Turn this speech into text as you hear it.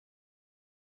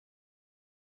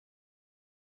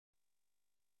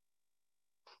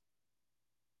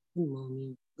Good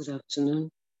morning, good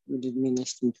afternoon, good evening,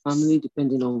 esteemed family,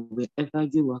 depending on wherever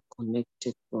you are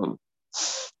connected from.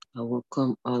 I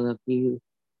welcome all of you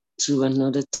to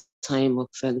another time of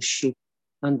fellowship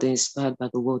and inspired by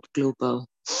the Word Global.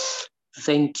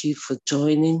 Thank you for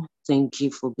joining. Thank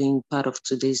you for being part of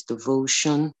today's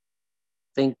devotion.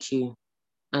 Thank you.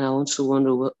 And I also want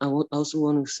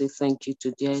to say thank you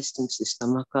to dear esteemed Sister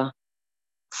Maka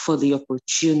for the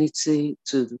opportunity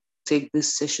to take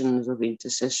these sessions of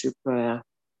intercessory prayer.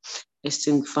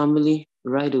 Esteemed family,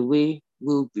 right away,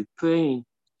 we'll be praying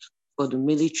for the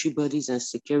military bodies and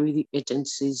security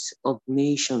agencies of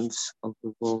nations of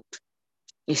the world.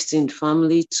 Esteemed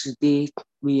family, today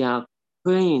we are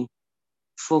praying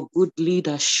for good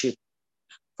leadership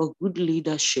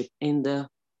in the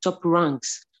top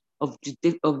ranks of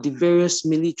the various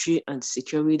military and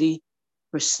security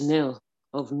personnel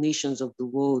of nations of the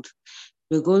world.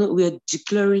 We are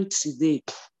declaring today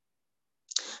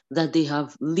that they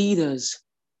have leaders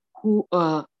who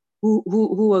are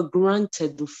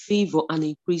granted the favor and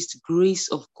increased grace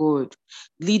of God,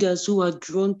 leaders who are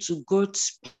drawn to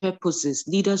God's purposes,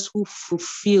 leaders who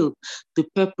fulfill the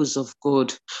purpose of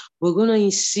God. We're going to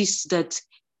insist that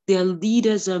their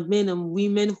leaders are men and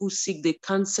women who seek the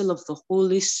counsel of the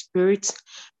Holy Spirit,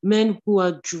 men who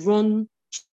are drawn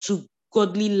to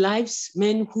godly lives,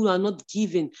 men who are not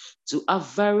given to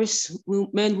avarice,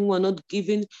 men who are not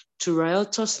given to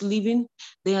riotous living.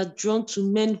 They are drawn to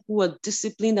men who are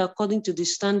disciplined according to the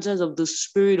standards of the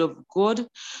Spirit of God.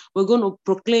 We're going to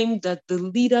proclaim that the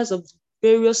leaders of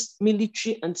various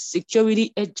military and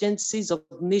security agencies of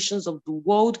nations of the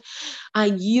world are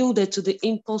yielded to the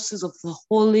impulses of the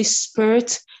Holy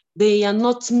Spirit. They are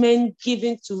not men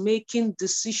given to making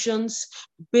decisions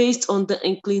based on the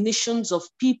inclinations of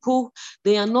people.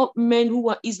 They are not men who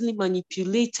are easily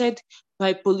manipulated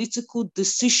by political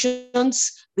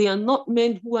decisions. They are not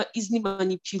men who are easily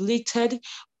manipulated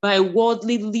by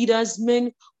worldly leaders,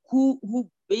 men who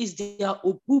base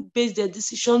their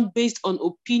decision based on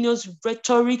opinions,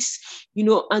 rhetorics,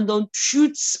 and on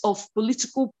truths of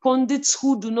political pundits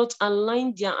who do not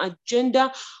align their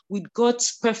agenda with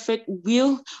God's perfect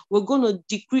will. We're going to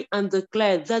decree and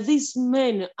declare that these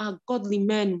men are godly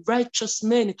men, righteous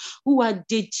men who are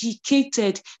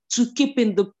dedicated to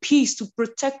keeping the peace, to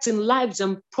protecting lives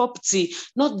and property,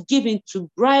 not giving to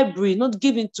bribery, not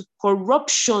giving to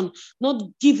corruption, not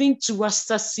giving to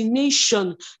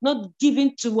assassination, not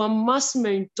giving to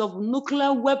amassment of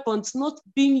nuclear weapons, not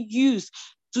being used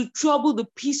to trouble the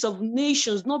peace of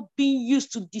nations, not being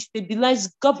used to destabilize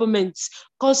governments,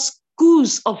 cause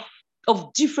schools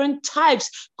of different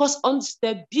types, cause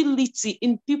instability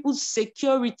in people's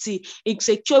security,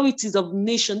 insecurities of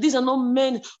nation. These are not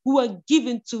men who are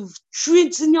given to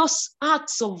treasonous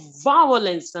acts of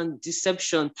violence and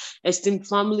deception. Esteemed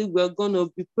family, we're going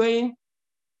to be praying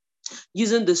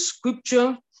using the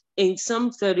scripture in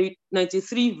Psalm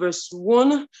 93 verse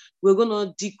 1. We're going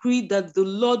to decree that the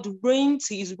Lord reigns.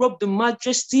 He is robed in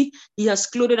majesty. He has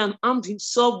clothed and armed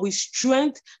himself with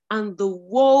strength, and the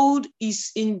world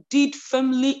is indeed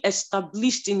firmly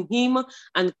established in him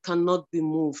and cannot be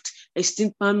moved.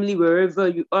 Esteemed family, wherever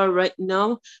you are right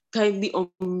now, kindly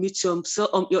unmute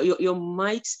your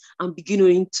mics and begin to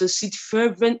intercede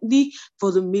fervently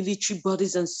for the military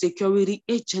bodies and security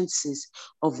agencies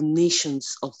of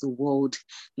nations of the world.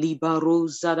 Libaro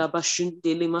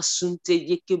zarabashunte le masunte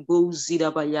yeke bo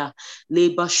zirabaya. Le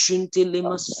bashunte le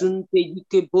masunte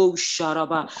yeke bo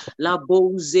sharaba. La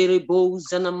bo zere bo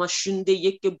zana mashunde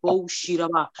yeke bo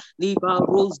shiraba.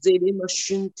 Libaro zere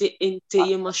mashunte ente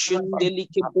ye mashunde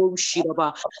like bo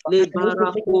shiraba. Le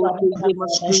barako ye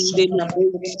mashunde le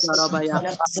bo sharabaya.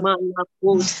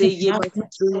 Malako se ye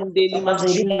mashunde le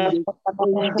mashunde.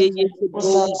 Ende yeke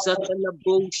bo zatala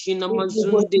bo shina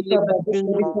mazunde le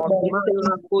bashunde.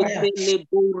 Mala kote le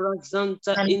bora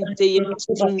zanta inte ye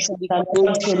masunde li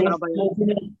kabo sharabaya.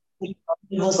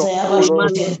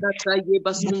 Malakata ye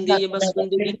basunde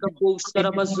li kabo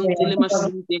sharabazunte le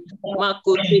masunde.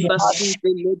 Makote basunte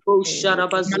le bo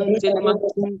sharabazunte le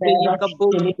masunte ye kabo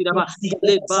shiraba.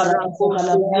 Le barako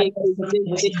se ye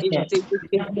kezente inte ye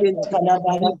kezente.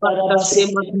 Li bakate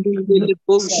masunde le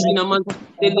bo shina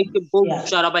mazunte le kabo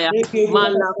sharabaya.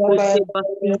 Malakote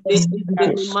basunte inte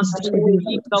le masunde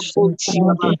ye kabo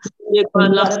shiraba. Le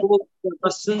balako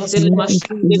basunte le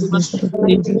masunde le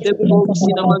masunde le bo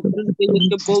shina mazunte le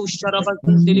yeke bo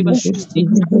sharabazinte libashinte.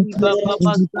 Iba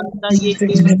baba zanta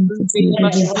yeke mazinte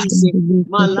libashinte.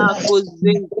 Malako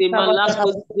zente,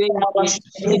 malako zente.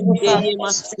 Ete ye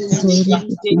masunde,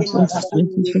 ente ye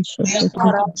masunde.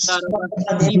 Sharaba.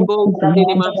 Ibo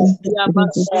cinema.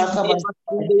 Yabasunde,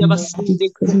 yabasunde, yabasunde.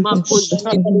 Mako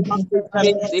zente, mako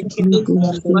zente. Ente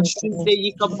libashinte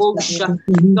yikabosha.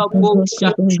 Yikabosha.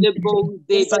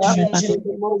 Leboze bashinte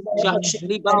limosha.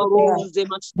 Libaroze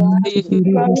mashinte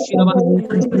yekebosha.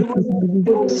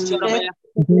 Bosha rabaya.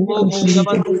 Mosha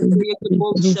rabazinte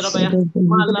yekebosha rabaya.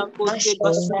 Malakoze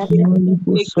basinte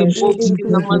yekebosha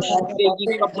namashinte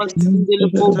yikabasinde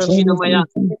lebosha namaya.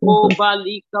 O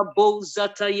balika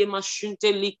bozata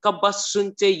yemashinte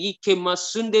likabasunte yike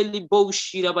masunde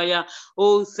liboshi rabaya.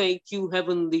 Oh, thank you,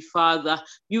 Heavenly Father.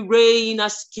 You reign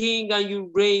as King and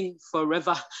you reign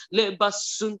forever.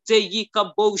 Lebasunte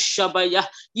yikabosha baya.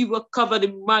 You are covered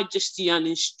in majesty and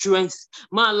in strength.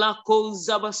 Malako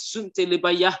zabasunte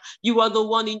lebaya. You are the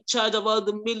one in charge of all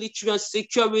the military and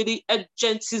security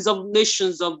agencies of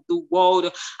nations of the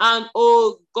world. And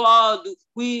oh God,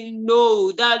 we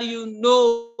know that you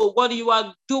know what you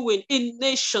are doing in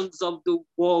nations of the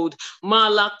world.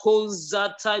 Malako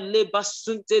zata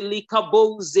lebasunte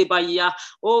likabozebaya.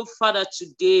 Oh Father,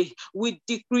 today we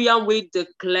decree and we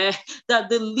declare that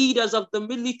the leaders of the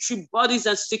military bodies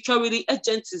and security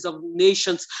agencies of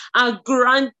nations are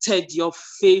granted your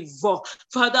favor.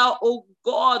 Father, oh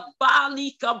God,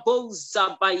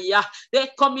 they're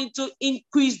coming to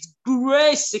increased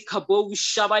grace.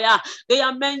 They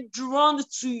are men drawn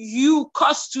to you,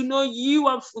 caused to know you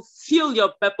and fulfill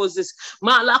your purposes.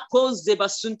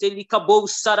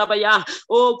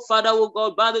 Oh Father, oh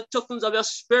God, by the tokens of your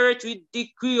spirit, we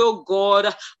decree, oh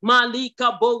God,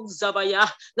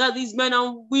 that these men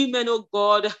and women, oh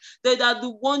God, they are the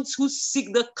ones who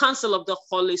seek the counsel of the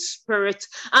Holy Spirit,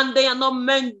 and they are not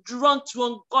men drawn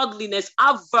to ungodliness,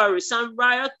 avarice, and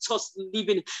riotous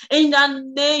living. In the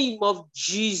name of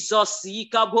Jesus, we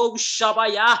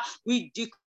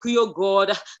decree, oh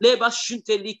God, that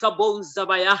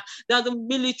the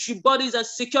military bodies and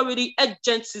security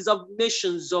agencies of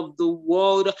nations of the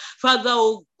world, Father,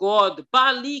 oh God,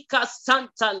 Balika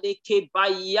Santa Leke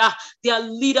Baya, their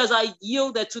leaders are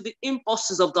yielded to the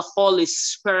impulses of the Holy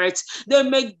Spirit. They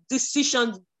make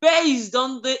decisions based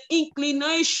on the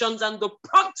inclinations and the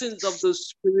promptings of the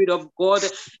Spirit of God.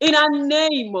 In the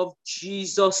name of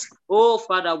Jesus, oh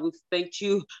Father, we thank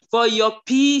you for your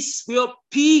peace,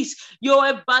 your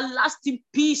everlasting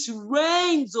peace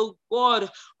reigns, oh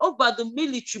God, over the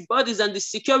military bodies and the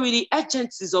security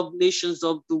agencies of nations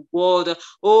of the world.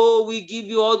 Oh, we give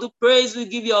you all the praise, we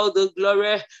give you all the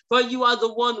glory, for you are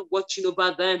the one watching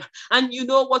over them, and you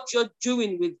know what you're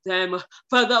doing with them.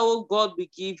 Father, oh God, we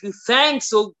give you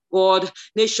thanks, oh God.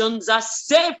 Nations are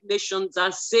safe, nations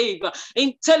are safe.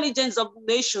 Intelligence of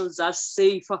nations are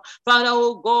safe. Father,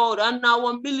 oh God, and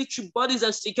our military bodies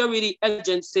and security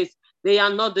agencies, they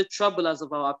are not the troublers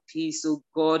of our peace, oh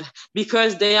God,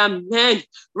 because they are men,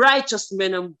 righteous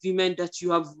men and women that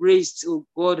you have raised, oh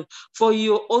God, for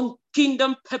your own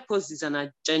kingdom purposes and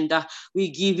agenda. We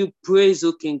give you praise,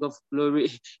 O King of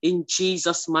glory. In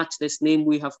Jesus' matchless name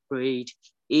we have prayed.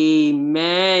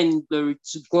 Amen. Glory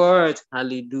to God.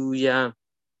 Hallelujah.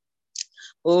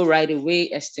 All right away,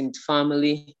 esteemed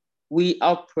family, we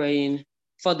are praying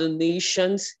for the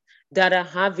nations that are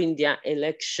having their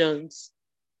elections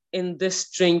in this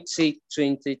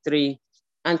 2023.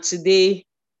 And today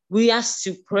we are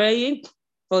still praying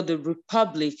for the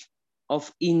Republic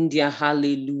of India.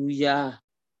 Hallelujah.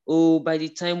 Oh, by the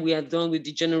time we are done with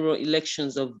the general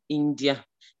elections of India,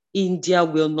 India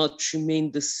will not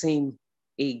remain the same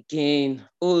again.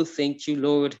 Oh, thank you,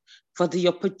 Lord, for the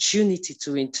opportunity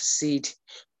to intercede.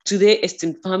 Today,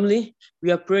 esteemed family,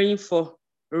 we are praying for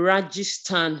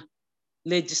Rajasthan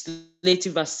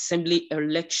Legislative Assembly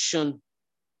election.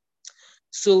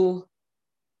 So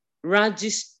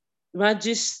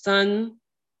Rajasthan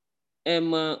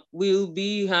will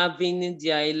be having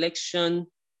their election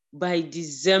by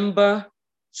December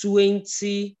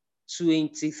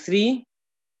 2023.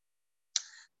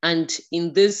 And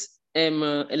in this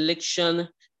election,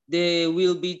 there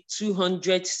will be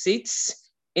 200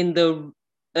 seats in the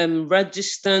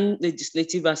Rajasthan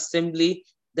Legislative Assembly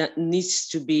that needs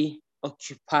to be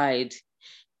occupied.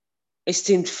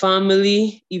 Esteemed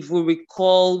family, if we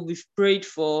recall, we've prayed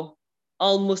for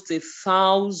almost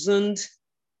 1,000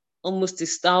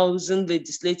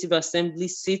 legislative assembly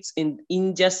seats in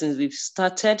India since we've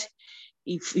started.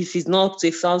 If it's not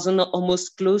 1,000,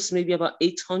 almost close, maybe about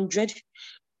 800.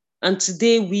 And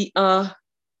today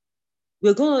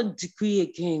we're going to decree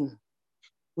again.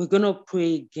 We're going to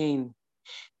pray again,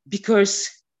 because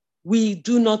we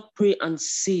do not pray and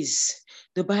cease.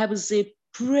 The Bible says,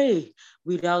 pray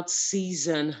without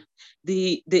season.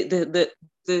 The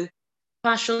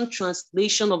Passion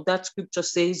Translation of that scripture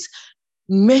says,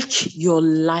 make your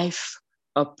life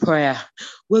a prayer.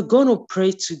 We're going to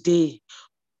pray today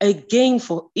again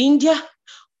for India,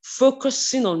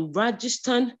 focusing on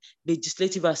Rajasthan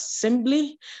Legislative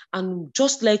Assembly. And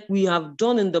just like we have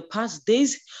done in the past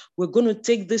days, we're going to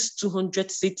take this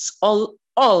 200 seats, all,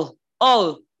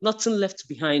 nothing left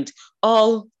behind,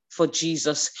 all for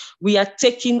Jesus. We are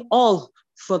taking all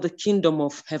for the kingdom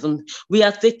of heaven. We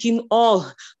are taking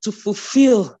all to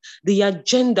fulfill the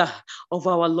agenda of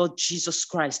our Lord Jesus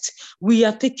Christ. We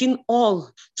are taking all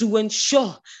to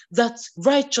ensure that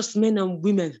righteous men and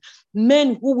women,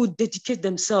 men who will dedicate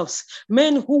themselves,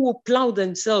 men who will plow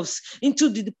themselves into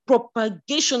the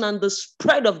propagation and the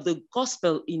spread of the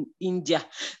gospel in India,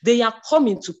 they are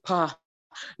coming to power.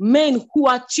 Men who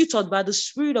are tutored by the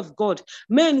Spirit of God,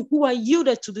 men who are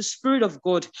yielded to the Spirit of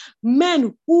God,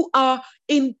 men who are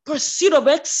in pursuit of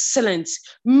excellence,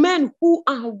 men who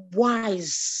are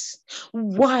wise.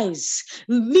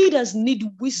 Leaders need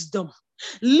wisdom.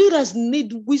 Leaders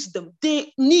need wisdom.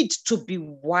 They need to be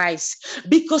wise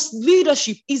because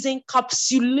leadership is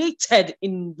encapsulated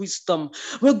in wisdom.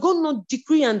 We're going to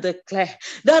decree and declare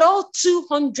that all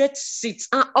 200 seats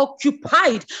are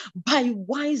occupied by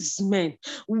wise men.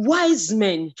 Wise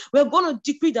men. We're going to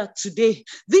decree that today,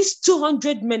 these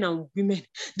 200 men and women,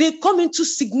 they come into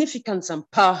significance and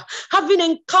power, having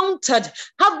encountered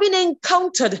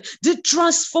the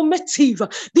transformative,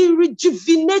 the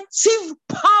rejuvenative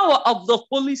power of the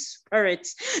Holy Spirit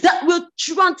that will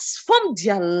transform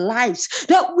their lives,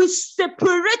 that will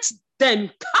separate them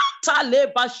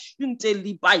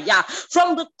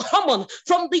from the common,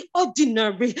 from the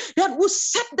ordinary, that will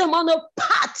set them on a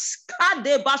path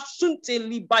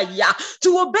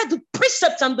to obey the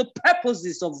precepts and the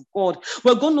purposes of God.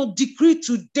 We're going to decree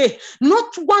today,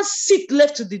 not one seat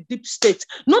left to the deep state,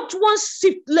 not one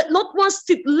seat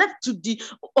left to the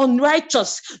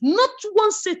unrighteous, not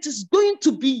one seat is going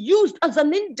to be used as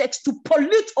an index to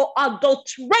pollute or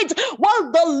adulterate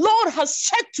what the Lord has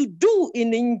said to do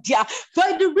in India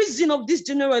by the reason of this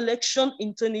general election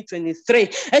in 2023.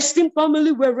 Esteemed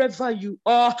family, wherever you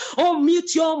are,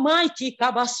 unmute your mic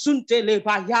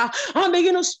and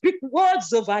begin to speak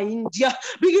words over India.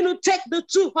 Begin to take the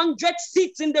 200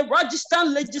 seats in the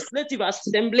Rajasthan Legislative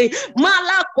Assembly.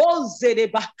 Malako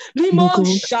Zedeba, Limon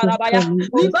Sharabaya,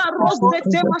 Liba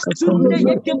Rosete Masunde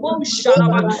Yekebo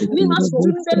Sharaba, Lima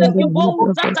Sunde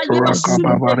Lekebo Zata Yeba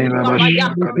Sunde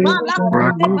Likabaya, Malako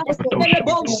Zeba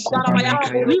Sundelebo Sharabaya,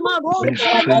 Lima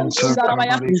Rondelebo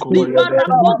Sharabaya, Liba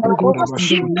Rakota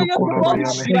Masunde Yekebo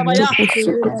Sharabaya,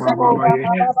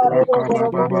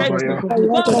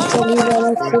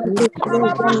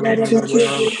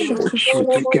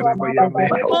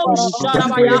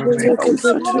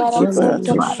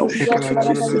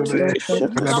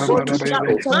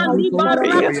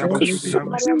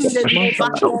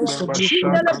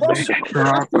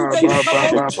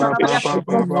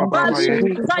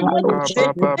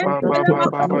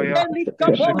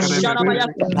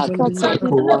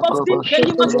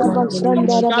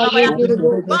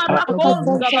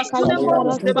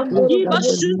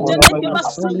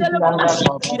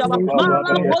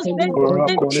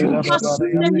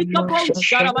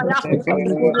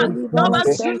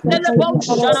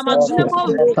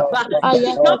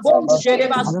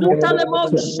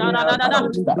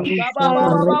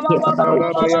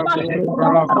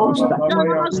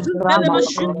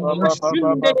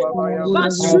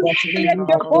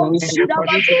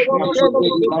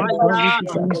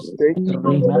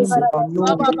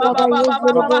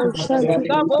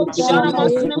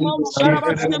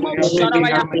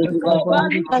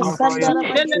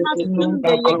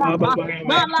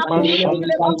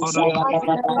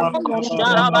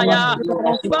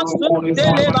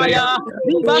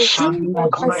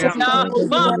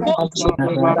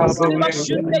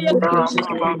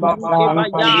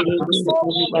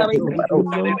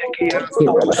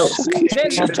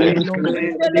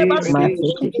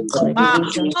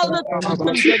 all the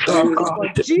 200 seats for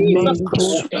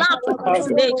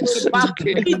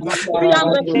Jesus. We are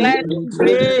declared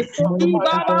today.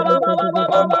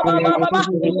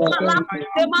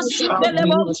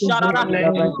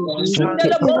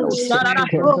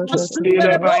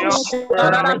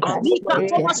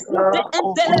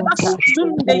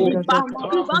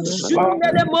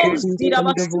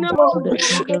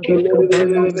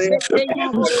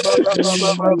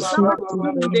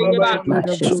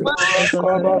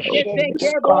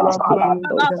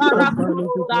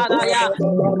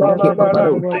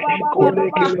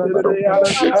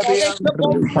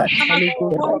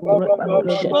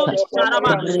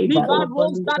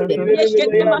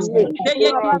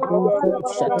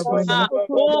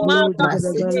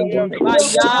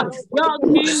 Your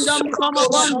kingdom come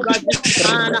upon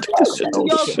Rajasthan.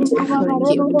 Your kingdom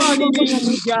come upon in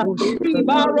India.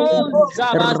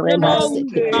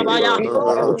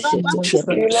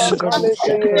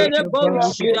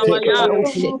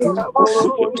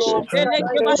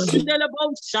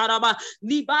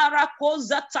 Libara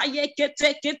koza tayekete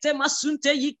kete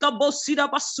masunte yikabosira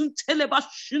basuntele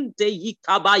bashunte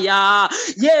yikabaya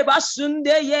ye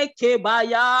basunde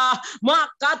yekebaya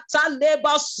makata le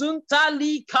basunta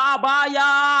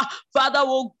likabaya. Father,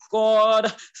 oh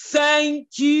God, thank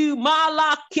you,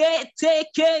 Malake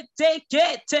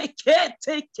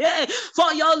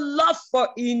for your love for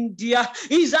India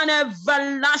is an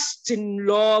everlasting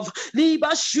love. Liba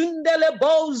shundele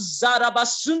bozara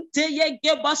basunte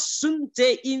yege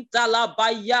basunte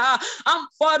intalabaya. And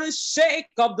for the sake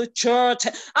of the church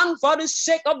and for the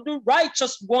sake of the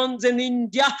righteous ones in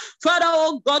India, Father,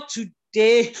 oh God,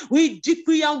 today we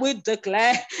decree and we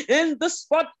declare in this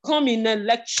forthcoming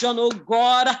election, oh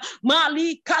God,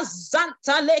 Malika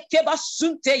Zanta Leke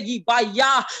Basunte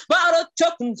Yibaya, by the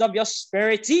tokens of your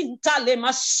spirit, Intale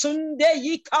Masunde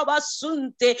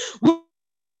Yikabasunte.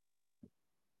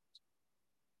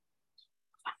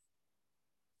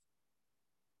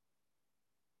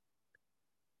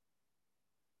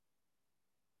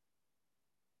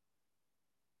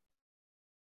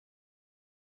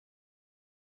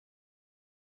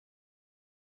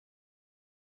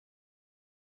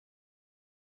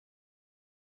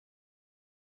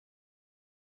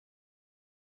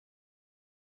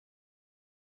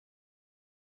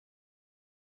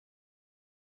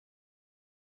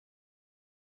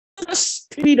 The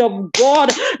Spirit of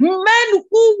God, men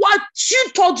who were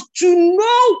tutored to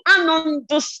know and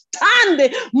understand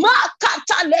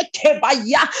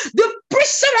the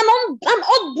precept and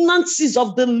ordinances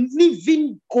of the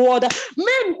living God,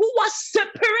 men who were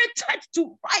separated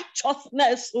to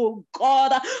righteousness, oh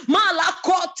God, in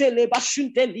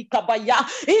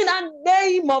the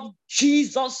name of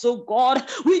Jesus, oh God,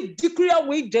 we decree and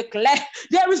we declare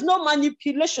there is no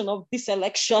manipulation of this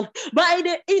election by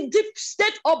the deep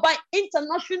state or by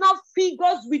international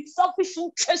figures with selfish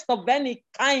interest of any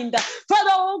kind.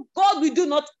 Father, oh God, we do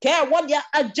not care what their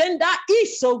agenda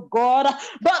is, oh God,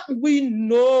 but we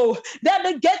know that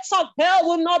the gates of hell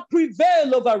will not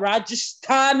prevail over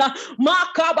Rajasthan.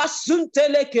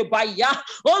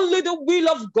 Only the will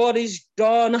of God is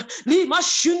done.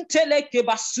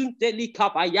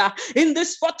 In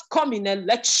this forthcoming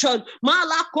election,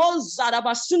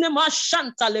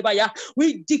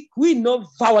 we decree no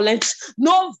violence,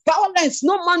 no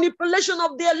manipulation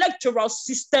of the electoral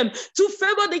system to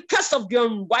favor the cause of the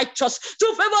unrighteous, to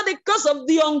favor the cause of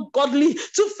the ungodly,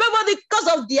 to favor the cause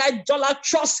of the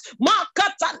idolatrous.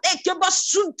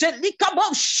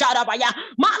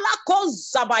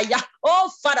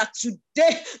 Oh Father,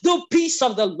 today the peace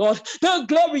of the Lord, the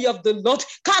glory of the Lord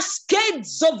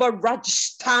cascades over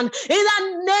Rajasthan in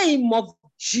the name of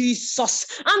Jesus,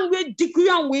 and we decree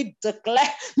and we declare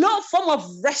no form of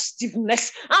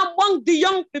restiveness among the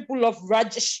young people of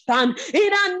Rajasthan in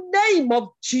the name of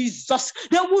Jesus.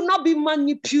 They will not be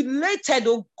manipulated,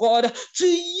 oh God, to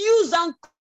use and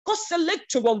cause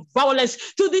electoral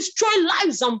violence, to destroy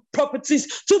lives and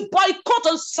properties, to boycott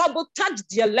and sabotage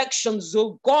the elections,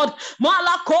 oh God.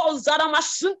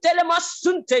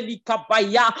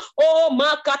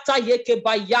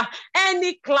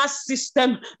 Any class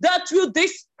system that will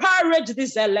disparage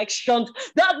these elections,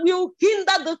 that will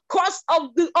hinder the course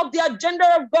of the agenda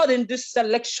of God in this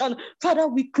election, Father,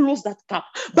 we close that gap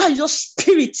by your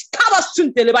spirit.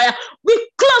 We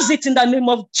close it in the name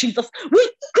of Jesus.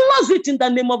 We close it in the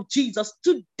name of Jesus.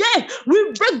 Today,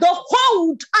 we break the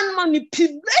hold and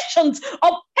manipulations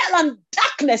of hell and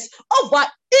darkness over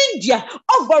India,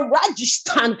 over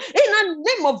Rajasthan, in the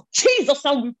name of Jesus,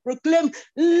 and we proclaim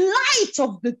light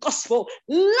of the gospel,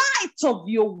 light of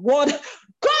your word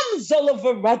comes all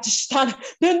over Rajasthan.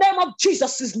 The name of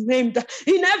Jesus is named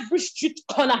in every street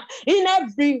corner, in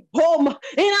every home,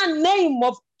 in the name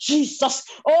of Jesus.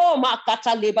 Oh,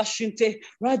 Makata Leba Shinte,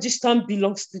 Rajasthan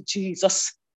belongs to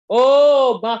Jesus.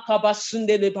 Oh,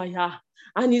 Makabasunde Lebaya.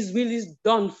 And his will is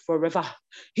done forever.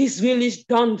 His will is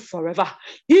done forever.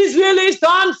 His will is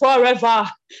done forever.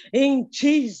 In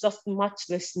Jesus'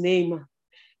 matchless name,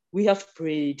 we have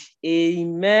prayed.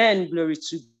 Amen. Glory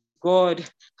to God.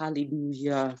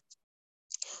 Hallelujah.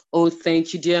 Oh,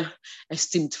 thank you, dear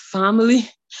esteemed family,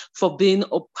 for being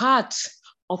a part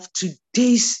of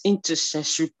today's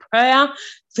intercessory prayer.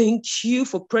 Thank you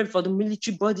for praying for the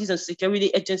military bodies and security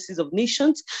agencies of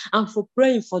nations and for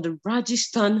praying for the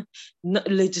Rajasthan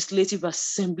Legislative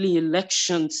Assembly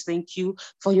elections. Thank you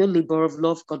for your labor of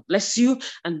love. God bless you.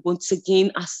 And once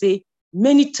again, I say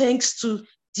many thanks to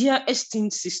dear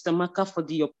esteemed Sister Maka for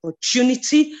the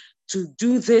opportunity to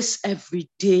do this every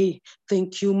day.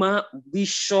 Thank you, Ma. We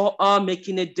sure are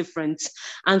making a difference.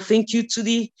 And thank you to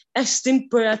the esteemed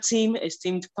prayer team,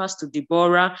 esteemed Pastor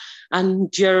Deborah,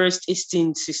 and dearest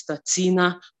esteemed Sister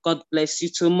Tina. God bless you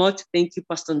so much. Thank you,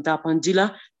 Pastor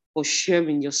Ndapangila, for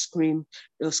sharing your screen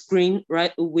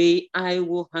right away. I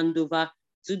will hand over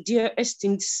to dear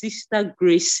esteemed Sister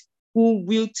Grace, who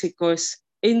will take us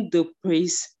in the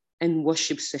praise and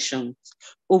worship session.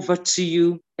 Over to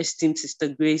you, esteemed Sister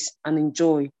Grace, and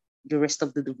enjoy the rest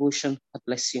of the devotion. God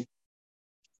bless you.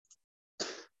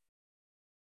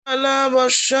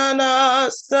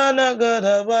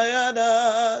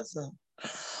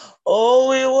 Oh,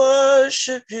 we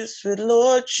worship you, sweet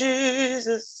Lord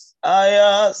Jesus.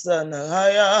 Aya,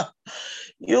 Sanaya.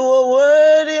 You are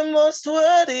worthy, most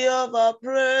worthy of our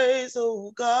praise,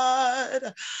 oh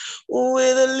God.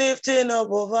 With the lifting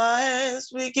up of our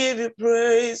hands, we give you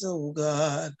praise, oh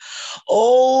God.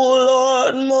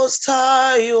 Oh Lord, most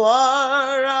high, you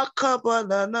are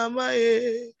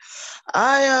Akabananamaye.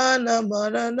 Ayana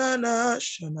Maranana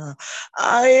Shana.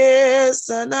 Aye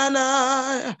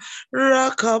Sanana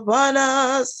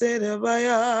Rakabana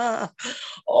Sedabaya.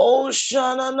 Oh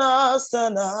Shanana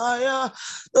Sanaya.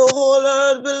 The whole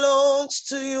earth belongs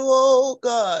to you, oh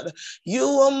God. You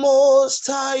are most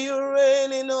high, you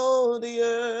reign in all the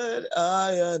earth.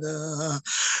 Ayana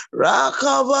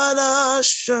Rakabana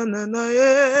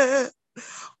Shanana.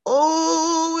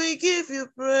 Oh, we give you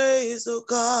praise, oh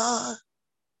God.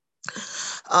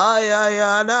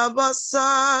 Ayayana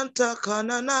basanta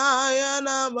kananaya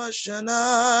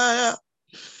bashanaya.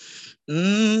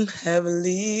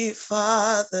 Heavenly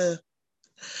Father,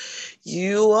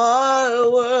 you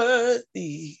are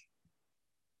worthy,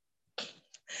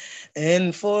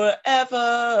 and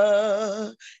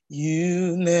forever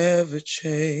you never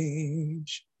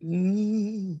change.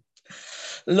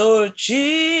 Lord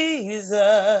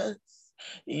Jesus,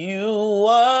 you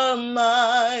are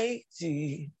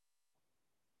mighty.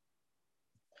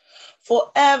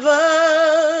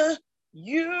 Forever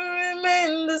you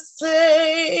remain the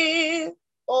same.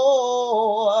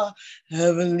 Oh,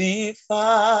 Heavenly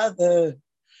Father,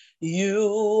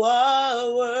 you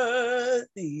are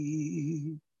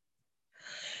worthy.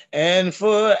 And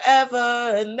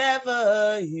forever and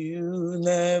ever you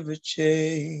never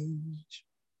change.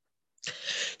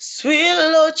 Sweet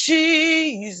Lord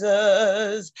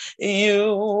Jesus,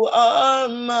 you are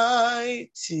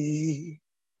mighty.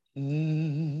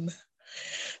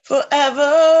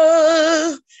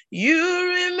 Forever you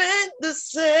remain the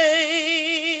same.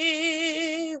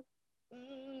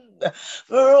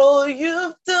 For all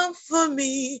you've done for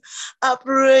me, I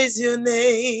praise your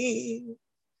name.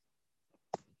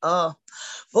 For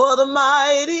the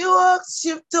mighty works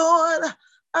you've done,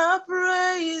 I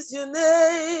praise your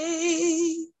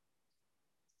name.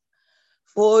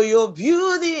 For your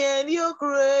beauty and your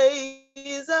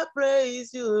grace, I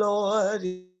praise you, Lord.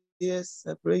 Yes,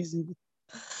 I praise you.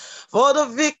 For the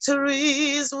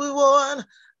victories we won,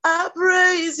 I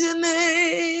praise your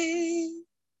name.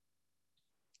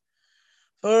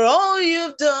 For all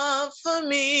you've done for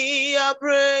me, I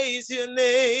praise your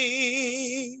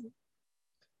name.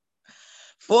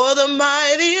 For the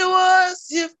mighty works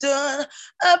you've done,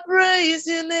 I praise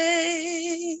your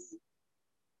name.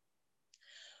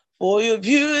 For your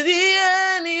beauty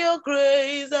and your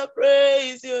grace, I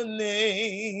praise your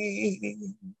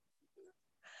name.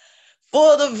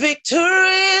 For the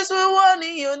victories we won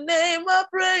in your name, I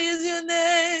praise your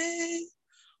name.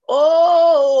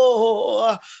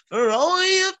 Oh, for all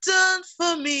you've done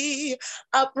for me,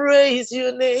 I praise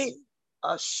your name.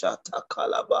 Ashata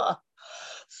Kalaba.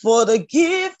 For the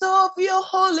gift of your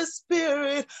Holy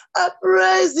Spirit, I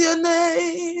praise your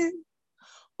name.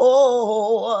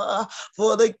 Oh,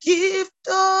 for the gift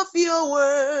of your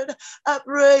word, I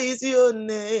praise your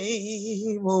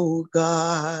name, oh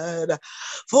God.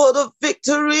 For the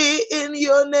victory in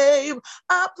your name,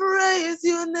 I praise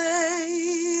your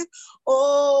name.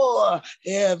 Oh,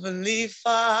 Heavenly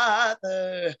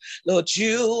Father, Lord,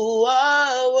 you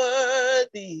are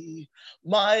worthy,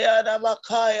 Maya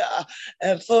Namakaya,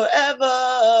 and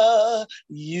forever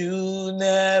you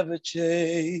never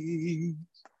change.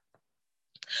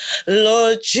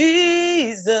 Lord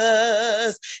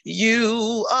Jesus,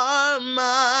 you are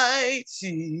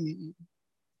mighty.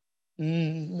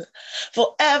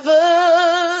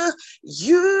 Forever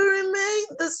you remain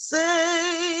the same.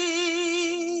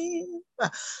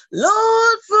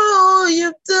 Lord, for all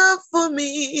you've done for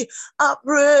me, I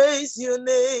praise your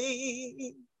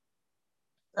name.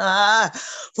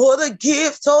 For the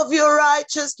gift of your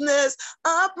righteousness,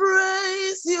 I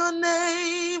praise your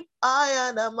name. I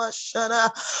am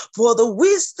Amashana. For the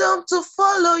wisdom to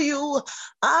follow you,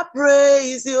 I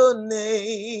praise your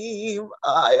name.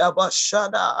 I am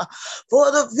Amashana.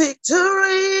 For the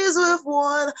victories we've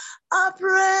won, I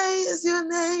praise your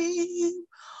name.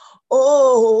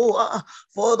 Oh,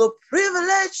 for the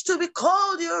privilege to be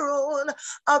called your own,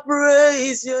 I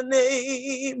praise your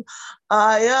name.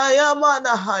 I am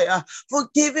Anahaya, for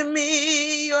giving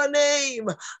me your name.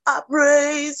 I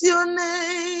praise your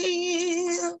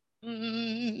name.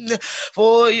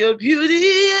 For your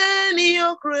beauty and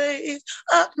your grace,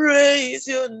 I praise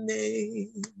your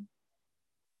name.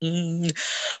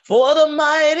 For the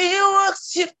mighty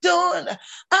works you've done,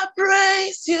 I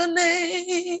praise your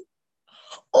name.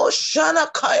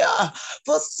 Oshanakaya,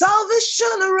 for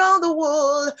salvation around the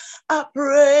world, I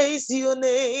praise your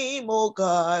name, oh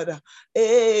God.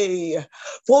 Hey,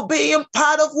 for being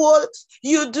part of what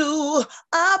you do,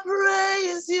 I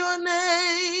praise your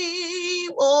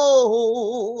name.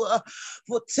 Oh,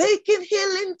 for taking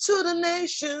healing to the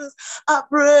nations, I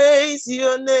praise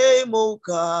your name, oh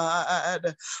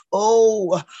God.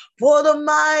 Oh, for the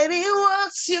mighty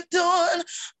works you've done,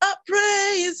 I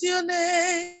praise your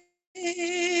name.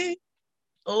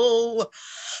 Oh,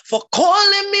 for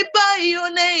calling me by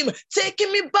your name, taking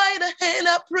me by the hand,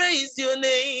 I praise your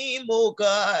name, oh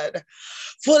God.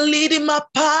 For leading my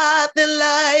path in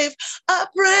life, I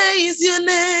praise your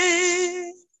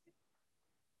name.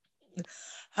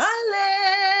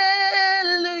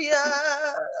 Hallelujah.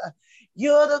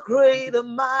 You're the great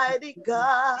and mighty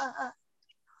God.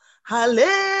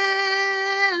 Hallelujah.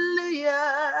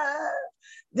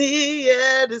 The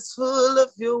earth is full of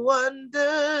your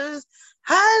wonders.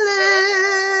 Hallelujah.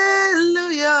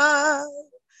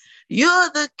 You're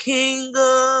the King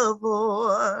of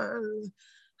all.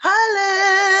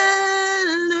 Hallelujah.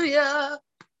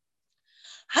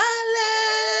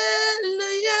 Hallelujah.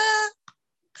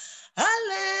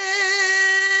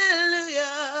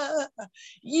 Hallelujah.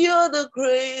 You're the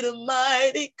great and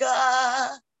mighty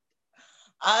God.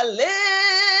 Hallelujah.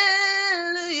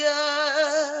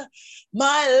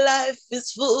 My life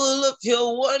is full of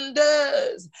your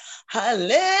wonders.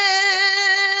 Hallelujah.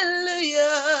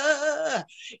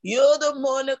 You're the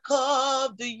monarch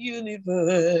of the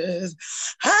universe.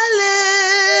 Hallelujah.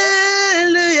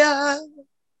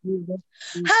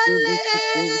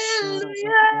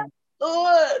 Hallelujah.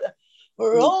 Lord,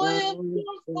 for all you've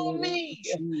done for me.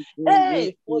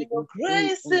 Hey, for your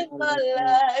grace in my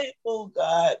life, oh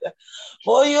God.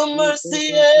 For your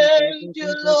mercy and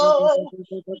your love,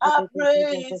 I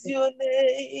praise your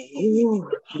name.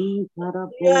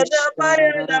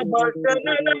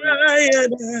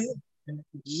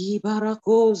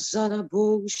 Yibarako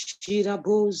zarabo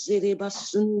shirabo zereba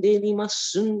sundeli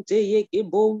masunte yeke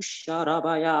bo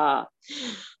sharabaya.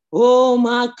 Oh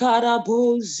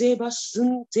makarabo zeba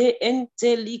sunte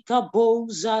entelika bo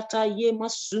zata ye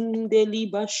masundeli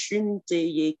bashunte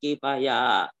yeke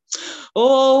baya.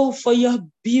 Oh, for your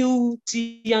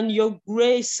beauty and your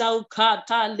grace,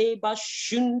 Alkata leba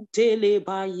shunte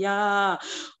lebaya.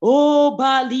 Oh,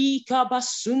 balika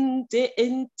basunte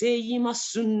ente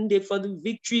yimasunde, for the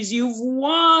victories you've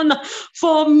won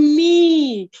for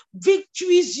me.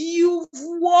 Victories you've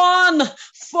won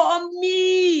for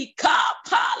me.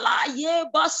 Kapala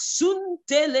yeba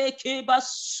sunte leke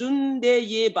basunde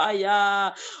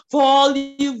yebaya. For all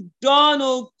you've done,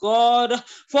 oh God,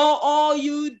 for all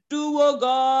you do, oh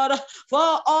God,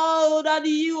 for all that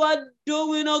you are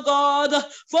doing, oh God,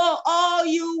 for all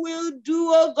you will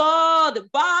do, oh God.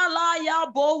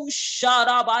 Balaya bo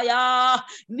sharabaya,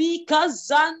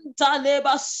 likazanta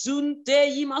leba sunte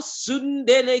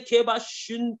imasunde lekeba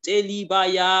shunte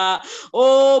libaya.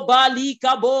 Oh,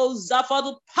 balika boza, for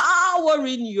the power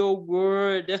in your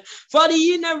word, for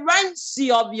the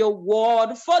inerrancy of your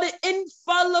word, for the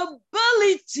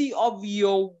infallibility of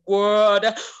your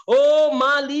word. Oh,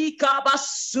 malika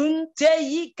basunte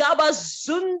yika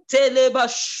basunte leba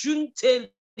shunte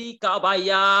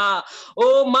Kabaya.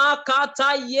 O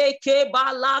makata yeke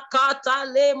balakata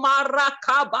le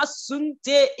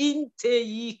marakabasunte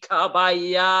inte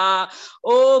kabaya.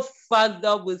 Oh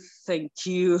Father, we thank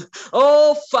you.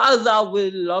 Oh Father,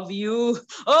 we love you.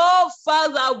 Oh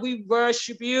Father, we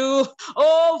worship you.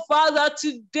 Oh Father,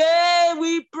 today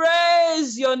we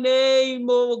praise your name.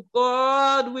 Oh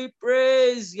God, we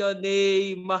praise your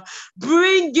name.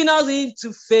 Bringing us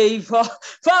into favor,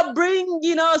 for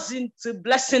bringing us into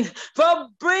blessing, for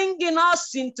bringing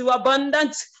us into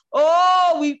abundance.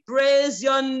 Oh, we praise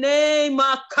your name.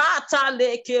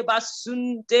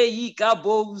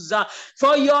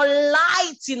 For your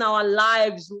light in our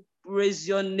lives. We praise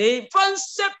your name for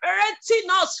separating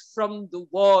us from the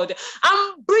world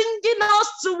and bringing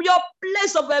us to your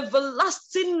place of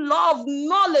everlasting love,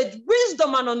 knowledge,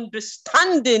 wisdom, and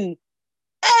understanding.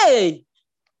 Hey,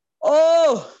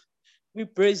 oh, we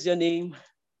praise your name.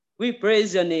 We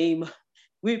praise your name.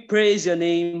 We praise your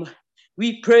name.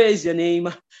 We praise your name.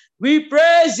 We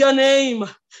praise your name.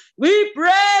 We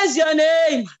praise your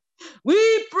name.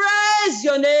 We praise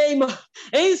your name.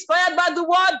 Inspired by the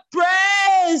word,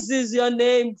 praise is your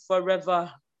name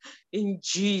forever. In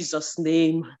Jesus'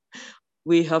 name,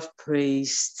 we have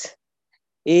praised.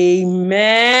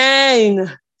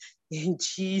 Amen. In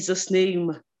Jesus'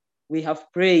 name, we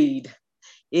have prayed.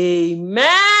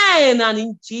 Amen. And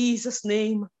in Jesus'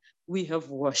 name, we have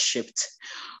worshipped.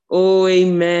 Oh,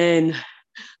 amen.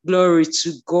 Glory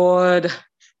to God.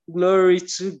 Glory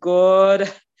to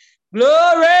God.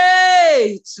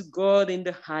 Glory to God in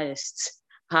the highest.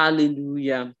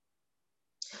 Hallelujah.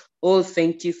 Oh,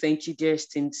 thank you, dear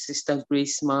esteemed Sister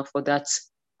Grace, ma, for that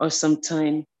awesome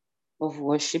time of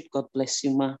worship. God bless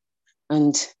you, ma.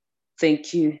 And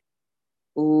thank you.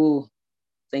 Oh,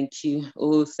 thank you.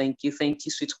 Oh, thank you. Thank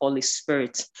you, sweet Holy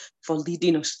Spirit, for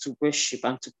leading us to worship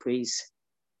and to praise.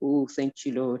 Oh, thank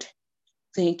you, Lord.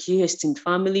 Thank you, esteemed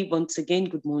family. Once again,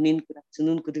 good morning, good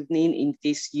afternoon, good evening. In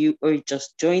case you are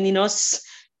just joining us,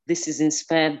 this is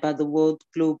Inspired by the Word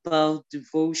Global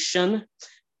Devotion,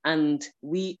 and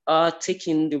we are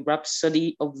taking the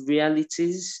Rhapsody of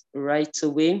Realities right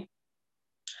away.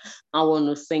 I want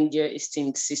to thank your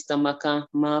esteemed Sister Maka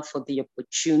Ma for the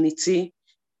opportunity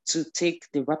to take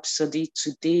the Rhapsody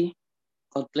today.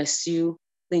 God bless you.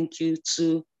 Thank you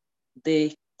to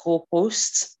the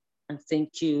co-host, and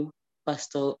thank you,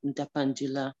 Pastor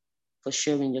Ndapandula, for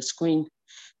sharing your screen.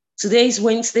 Today is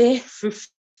Wednesday,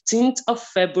 15th of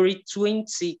February,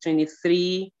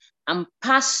 2023, and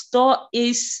Pastor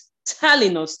is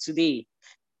telling us today,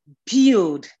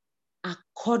 build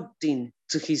according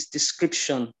to his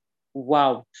description.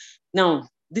 Wow. Now,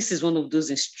 this is one of those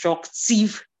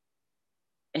instructive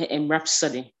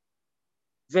rhapsody,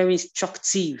 very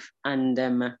instructive,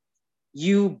 and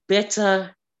you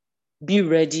better be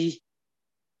ready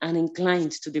and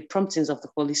inclined to the promptings of the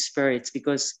Holy Spirit,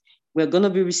 because we're going to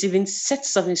be receiving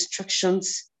sets of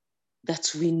instructions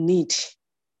that we need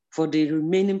for the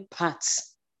remaining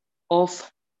parts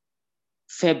of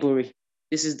February.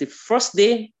 This is the first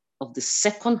day of the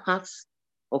second half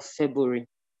of February.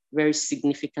 Very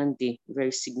significant day,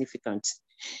 very significant.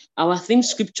 Our theme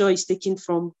scripture is taken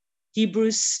from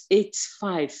Hebrews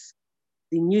 8:5,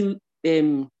 the New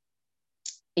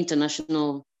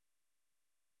International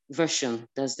Version,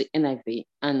 that's the NIV.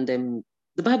 And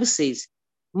the Bible says,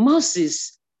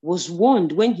 Moses was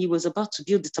warned when he was about to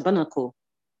build the tabernacle.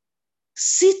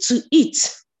 See to it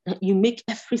that you make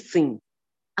everything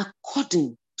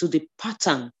according to the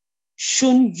pattern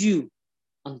shown you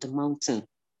on the mountain.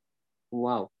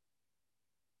 Wow.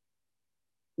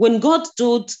 When God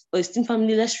told esteemed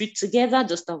family, let's read together,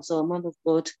 just as our man of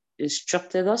God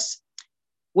instructed us.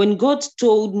 When God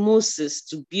told Moses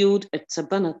to build a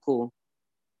tabernacle,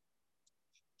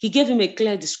 he gave him a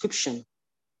clear description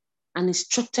and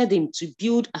instructed him to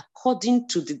build according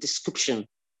to the description,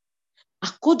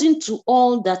 according to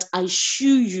all that I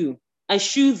shew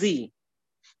thee,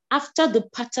 after the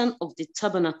pattern of the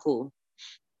tabernacle,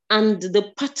 and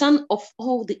the pattern of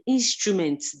all the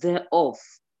instruments thereof,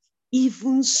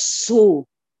 even so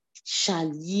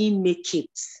shall ye make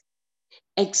it.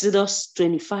 Exodus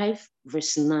 25,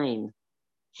 verse 9.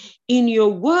 In your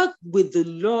work with the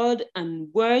Lord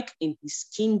and work in his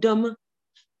kingdom,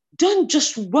 don't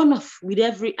just run off with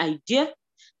every idea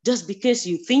just because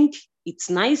you think it's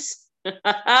nice.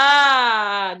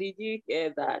 Did you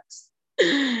hear that?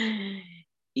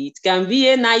 It can be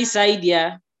a nice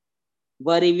idea,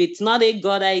 but if it's not a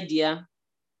God idea,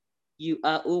 you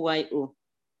are OYO.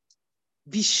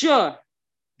 Be sure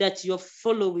that you're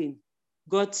following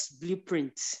God's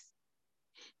blueprint,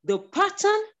 the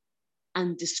pattern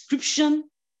and description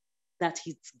that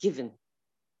he's given.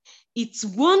 It's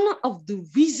one of the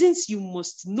reasons you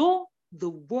must know the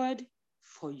word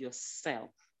for yourself.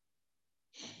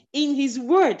 In his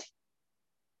word,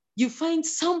 you find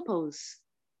samples,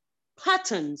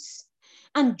 patterns,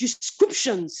 and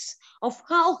descriptions of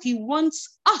how he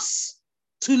wants us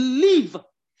to live,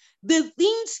 the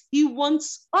things he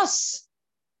wants us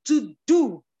to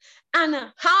do, and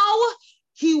how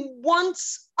he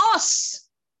wants us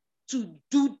to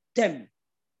do them.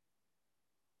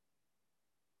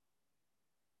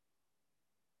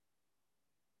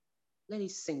 Let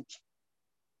it sink.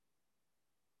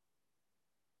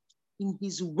 In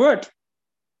his word,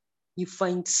 you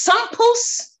find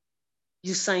samples,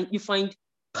 you find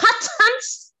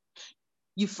patterns,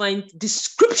 you find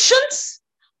descriptions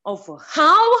of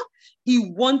how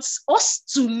he wants us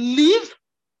to live.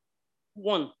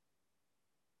 One,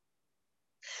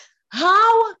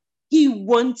 how he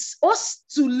wants us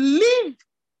to live.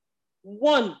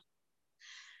 One,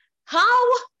 how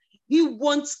he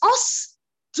wants us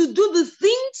to do the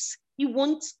things he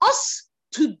wants us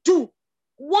to do.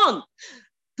 One,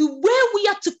 the way we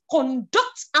are to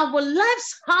conduct our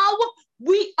lives, how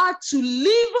we are to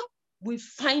live, we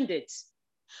find it.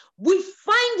 We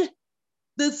find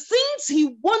the things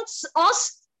he wants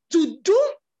us to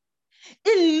do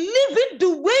in living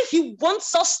the way he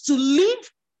wants us to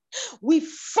live. We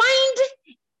find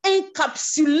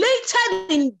encapsulated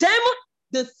in them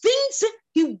the things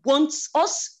he wants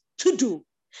us to do.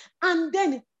 And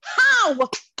then how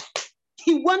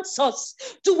he wants us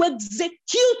to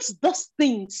execute those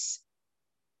things.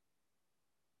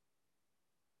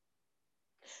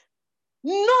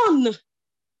 None,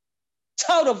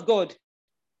 child of God,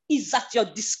 is at your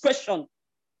discretion.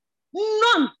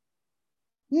 None.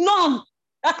 None.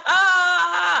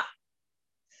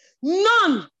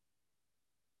 None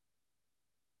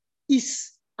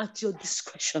is at your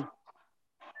discretion.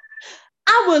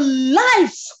 Our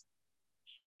life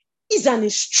is an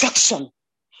instruction.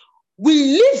 We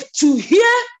live to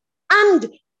hear and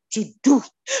to do.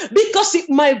 Because it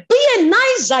might be a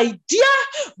nice idea,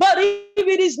 but if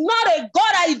it is not a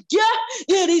God idea,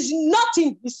 it is not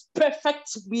in his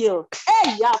perfect will.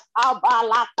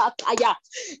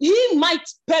 He might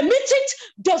permit it,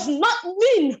 does not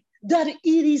mean that it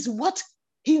is what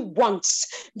he wants,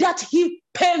 that he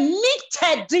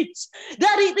permitted it,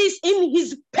 that it is in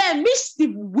his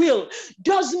permissive will.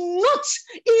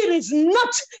 It is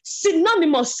not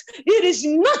synonymous, it is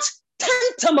not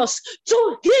tantamous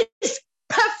to his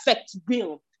perfect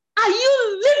will. Are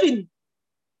you living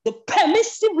the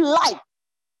permissive life,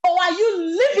 or are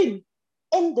you living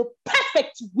in the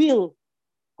perfect will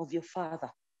of your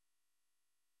Father?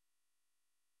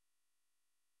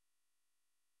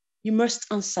 You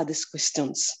must answer these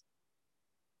questions.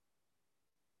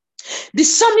 The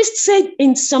psalmist said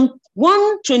in Psalm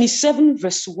 127,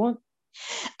 verse 1,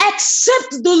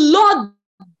 except the Lord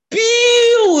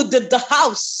build the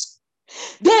house,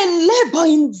 they labor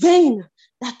in vain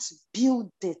that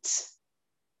build it.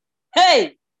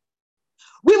 Hey,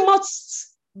 we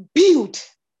must build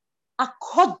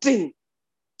according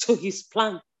to his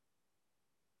plan.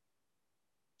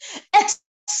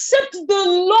 Except the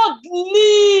Lord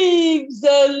lives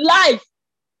a life,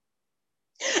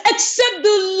 except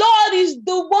the Lord is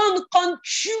the one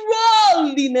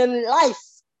controlling a life,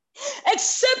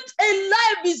 except a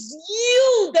life is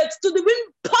yielded to the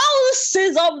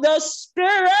impulses of the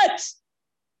Spirit,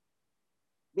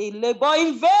 they labor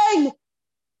in vain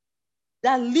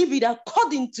that live it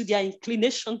according to their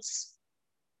inclinations.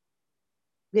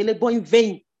 They labor in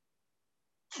vain.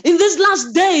 In these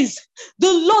last days,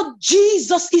 the Lord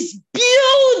Jesus is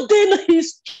building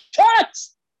his church.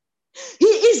 He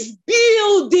is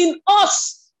building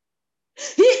us.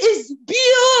 He is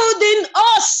building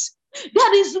us.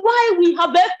 That is why we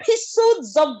have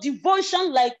episodes of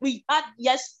devotion like we had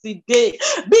yesterday,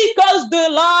 because the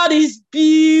Lord is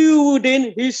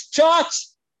building his church.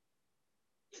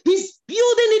 He's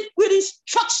building it with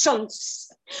instructions.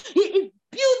 He is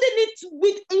building it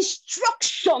with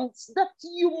instructions that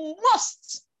you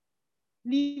must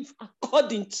live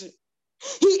according to.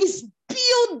 He is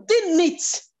building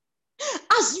it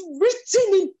as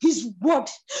written in his word.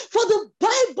 For the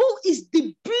Bible is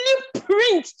the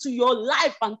blueprint to your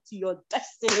life and to your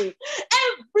destiny.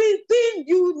 Everything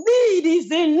you need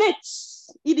is in it.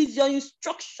 It is your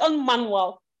instruction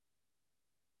manual.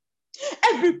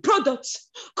 Every product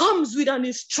comes with an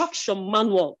instruction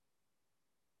manual.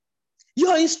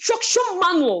 Your instruction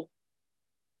manual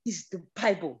is the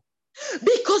Bible,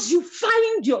 because you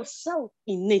find yourself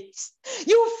in it.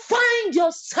 You find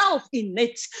yourself in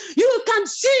it. You can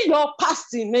see your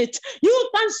past in it. You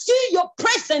can see your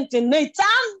present in it.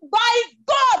 And by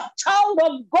God, child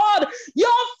of God, your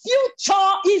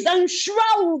future is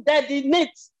enshrouded in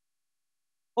it.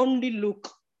 Only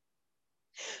look.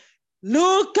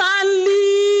 Look and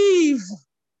live,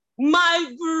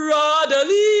 my brother,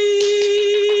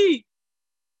 live.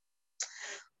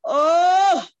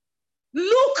 Oh,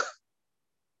 look.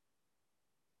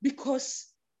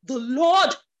 Because the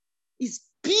Lord is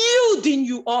building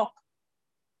you up.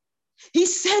 He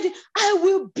said, I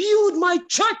will build my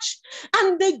church,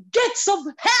 and the gates of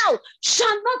hell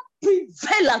shall not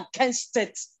prevail against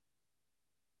it.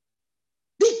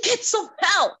 The gates of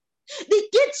hell, the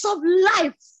gates of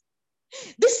life,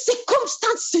 the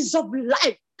circumstances of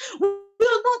life will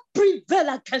not prevail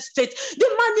against it. The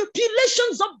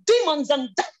manipulations of demons and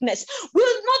darkness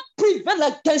will not prevail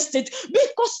against it,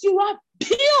 because you are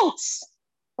built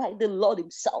by the Lord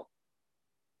himself.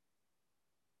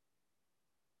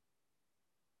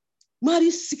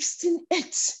 Matthew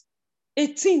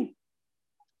 16:18.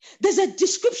 There's a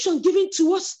description given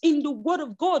to us in the word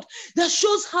of God that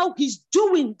shows how he's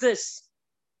doing this.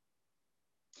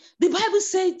 The Bible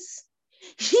says,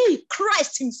 he,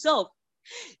 Christ himself,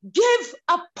 gave the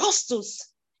apostles,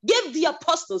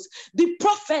 the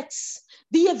prophets,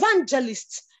 the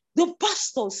evangelists, the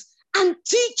pastors, and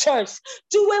teachers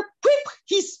to equip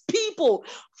his people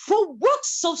for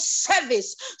works of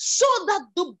service, so that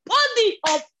the body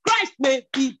of Christ may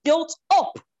be built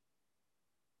up.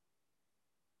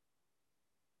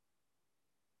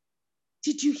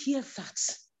 Did you hear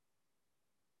that?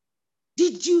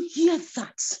 Did you hear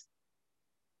that?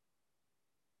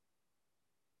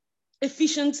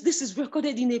 Ephesians, this is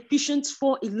recorded in Ephesians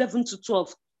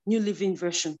 4:11-12, New Living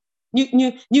Version,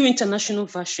 New International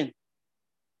Version.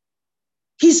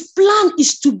 His plan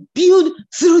is to build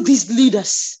through these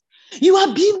leaders. You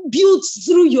are being built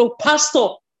through your pastor.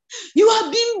 You are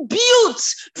being built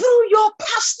through your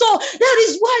pastor. That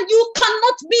is why you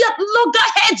cannot be at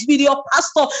loggerheads with your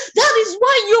pastor. That is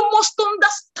why you must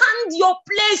understand your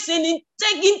place in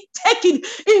taking,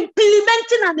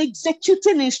 implementing, and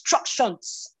executing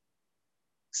instructions.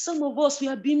 Some of us, we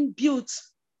are being built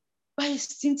by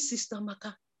esteemed Sister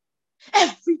Maka.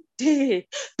 Every day,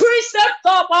 precept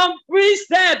upon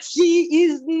precept, she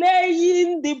is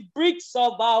laying the bricks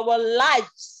of our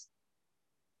lives.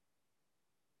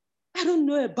 I don't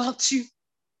know about you,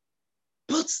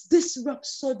 but this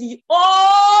rhapsody,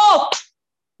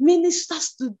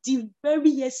 ministers to the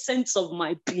very essence of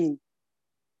my being.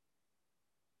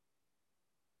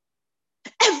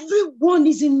 Everyone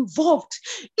is involved.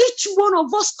 Each one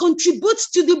of us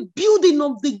contributes to the building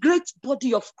of the great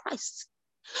body of Christ.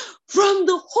 From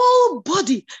the whole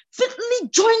body, fitly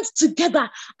joined together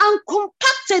and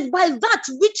compacted by that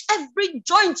which every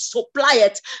joint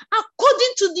supplieth,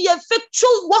 according to the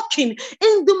effectual working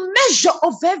in the measure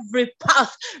of every part,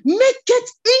 make it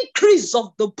increase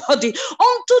of the body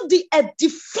unto the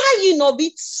edifying of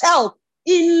itself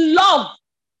in love.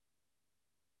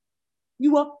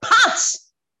 You are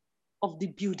parts of the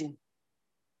building.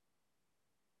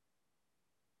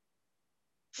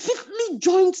 Fitly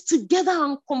joined together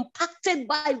and compacted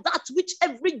by that which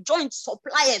every joint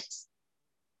supplieth.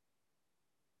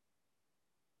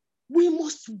 We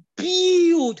must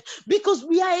build because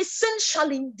we are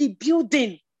essential in the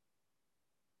building.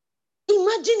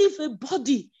 Imagine if a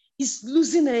body is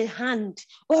losing a hand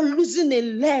or losing a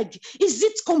leg. Is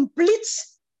it complete?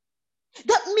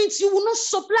 That means you will not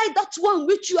supply that one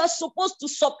which you are supposed to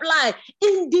supply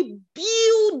in the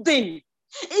building,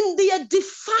 in the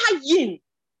edifying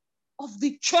of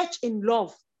the church in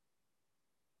love.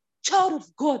 Child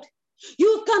of God,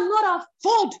 you cannot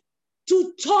afford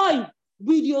to toy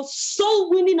with your soul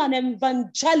winning and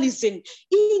evangelism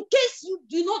in case you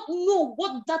do not know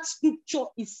what that scripture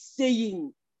is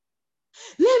saying.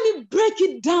 Let me break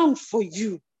it down for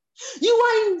you. You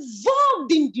are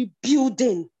involved in the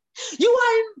building. You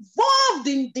are involved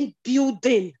in the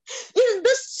building. In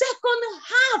the second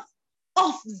half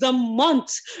of the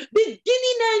month, beginning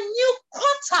a new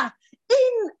quarter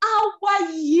in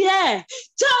our year.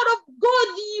 Child of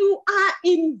God, you are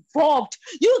involved.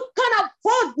 You can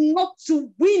afford not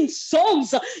to win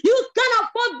souls. You can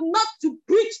afford not to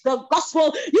preach the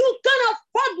gospel. You can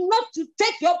afford not to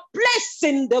take your place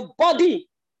in the body.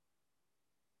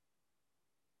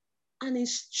 An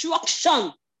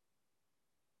instruction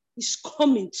is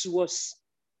coming to us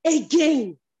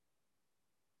again.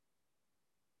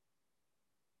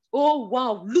 Oh,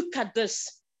 wow, look at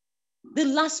this. The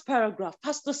last paragraph,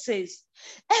 Pastor says,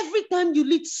 every time you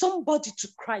lead somebody to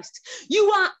Christ,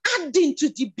 you are adding to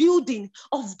the building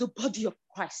of the body of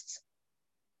Christ.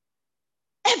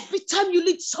 Every time you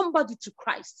lead somebody to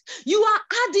Christ, you are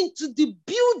adding to the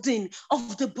building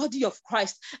of the body of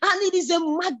Christ. And it is a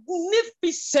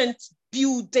magnificent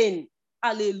building.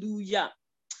 Hallelujah.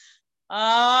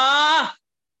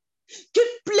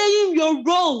 Keep playing your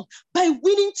role by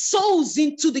winning souls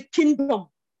into the kingdom.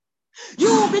 You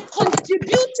will be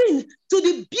contributing to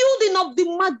the building of the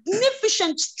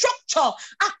magnificent structure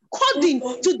according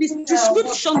to the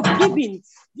description given.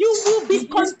 You will be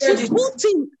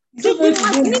contributing to the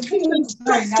magnificent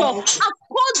structure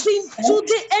according to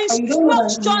the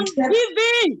instruction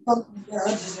given.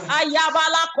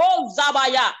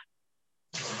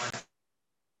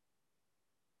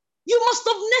 You must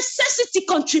of necessity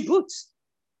contribute.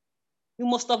 You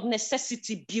must of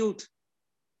necessity build.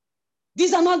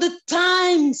 These are not the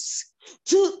times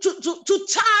to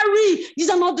tarry. These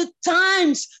are not the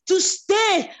times to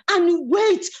stay and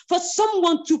wait for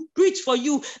someone to preach for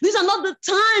you. These are not the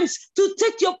times to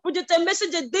take your project and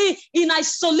message a day in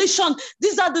isolation.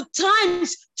 These are the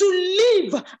times to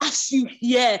live as you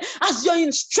hear. As you're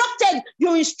instructed,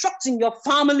 you're instructing your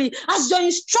family. As you're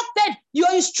instructed,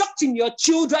 you're instructing your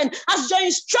children. As you're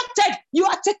instructed, you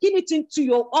are taking it into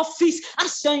your office.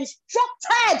 As you're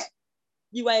instructed,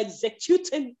 you are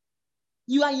executing,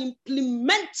 you are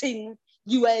implementing,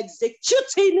 you are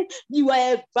executing, you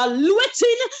are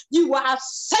evaluating, you are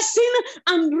assessing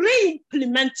and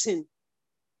re-implementing.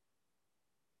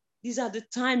 These are the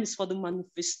times for the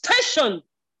manifestation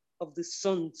of the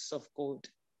sons of God.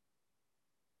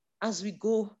 As we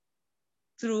go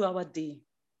through our day,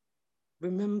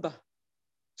 remember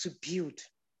to build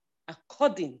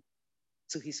according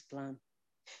to his plan.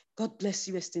 God bless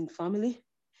you, esteemed family,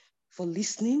 for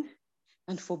listening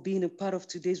and for being a part of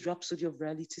today's Rhapsody of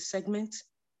Reality segment.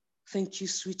 Thank you,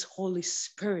 sweet Holy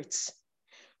Spirit,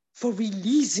 for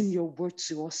releasing your word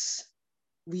to us.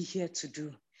 We're here to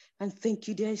do. And thank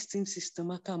you, dear esteemed Sister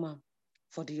Makama,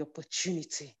 for the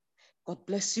opportunity. God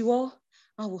bless you all.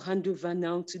 I will hand over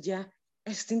now to dear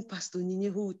esteemed Pastor Nini,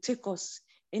 who will take us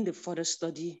in the further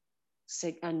study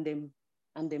and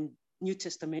New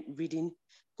Testament reading.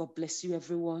 God bless you,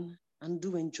 everyone, and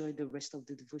do enjoy the rest of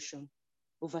the devotion.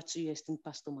 Over to you, esteemed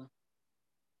Pastor Ma.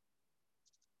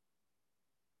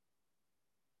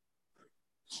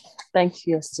 Thank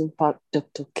you, esteemed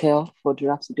Dr. Kel, for the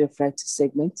Rhapsody of Reality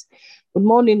segment. Good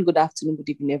morning, good afternoon, good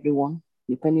evening, everyone,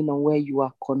 depending on where you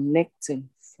are connecting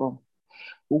from.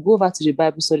 We'll go over to the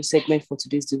Bible study segment for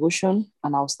today's devotion,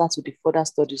 and I'll start with the further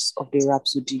studies of the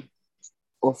Rhapsody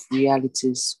of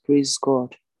Realities. Praise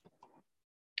God.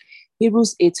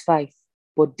 Hebrews 8:5.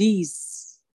 But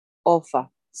these offer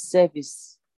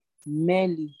service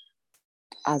merely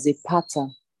as a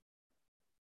pattern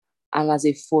and as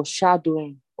a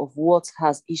foreshadowing of what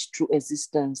has its true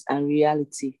existence and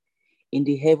reality in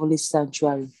the heavenly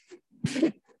sanctuary.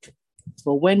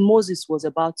 But when Moses was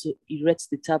about to erect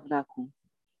the tabernacle,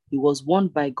 he was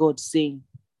warned by God, saying,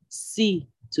 "See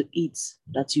to it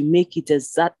that you make it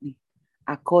exactly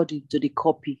according to the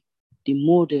copy, the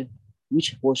model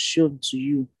which was shown to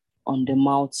you on the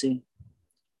mountain."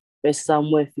 1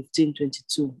 Samuel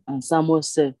 15:22. And Samuel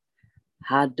said,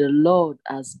 "Had the Lord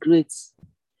as great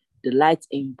delight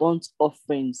in burnt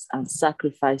offerings and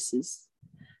sacrifices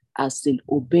as in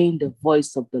obeying the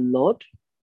voice of the Lord?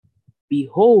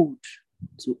 Behold,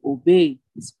 to obey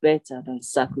is better than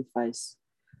sacrifice,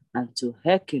 and to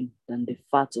hearken than the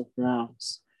fat of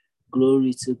rams."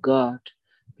 Glory to God.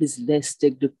 Please, let's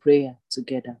take the prayer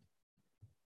together.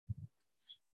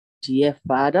 Dear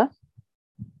Father,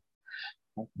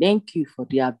 I thank you for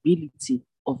the ability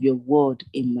of your word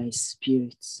in my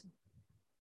spirit.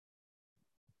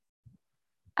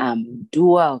 I'm a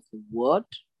doer of the word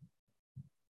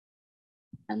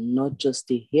and not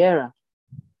just a hearer.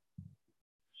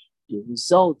 The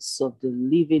results of the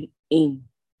living in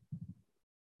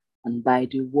and by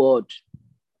the word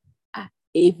are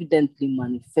evidently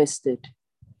manifested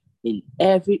in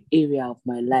every area of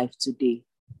my life today.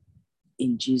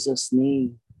 In Jesus'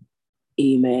 name,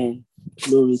 amen.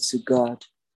 Glory to God.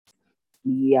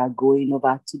 We are going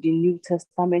over to the New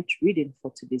Testament reading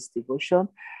for today's devotion,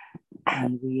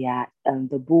 and we are in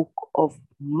the book of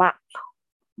Mark.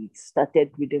 We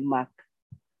started reading Mark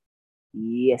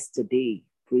yesterday.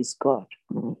 Praise God.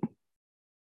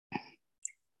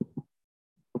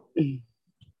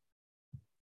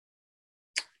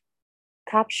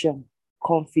 Caption: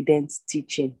 confident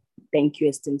teaching. Thank you,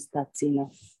 esteemed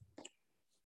Statina.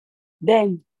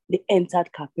 Then they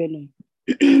entered Capernaum.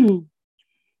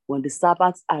 When the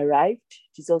Sabbath arrived,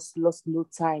 Jesus lost no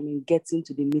time in getting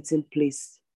to the meeting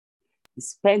place. He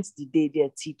spent the day there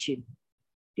teaching.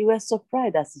 They were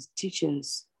surprised at his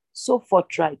teachings, so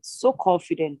forthright, so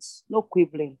confident, no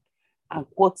quibbling, and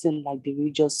quoting like the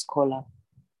religious scholar.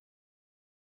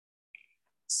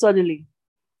 Suddenly,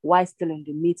 while still in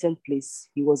the meeting place,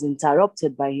 he was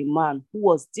interrupted by a man who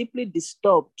was deeply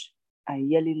disturbed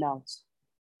and yelling out,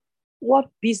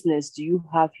 "What business do you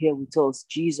have here with us,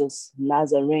 Jesus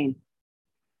Nazarene?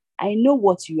 I know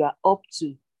what you are up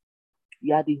to.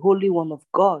 You are the Holy One of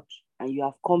God, and you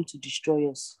have come to destroy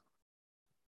us."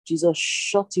 Jesus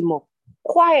shut him up.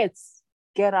 "Quiet!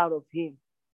 Get out of him."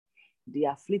 The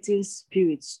afflicting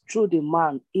spirits threw the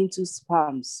man into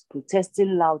spasms,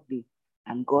 protesting loudly,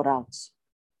 and got out.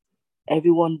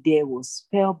 Everyone there was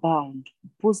spellbound,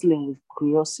 bristling with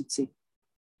curiosity.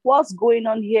 What's going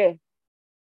on here?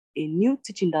 A new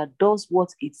teaching that does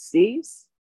what it says?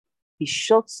 He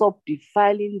shuts up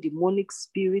defiling demonic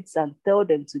spirits and tells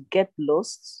them to get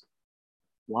lost?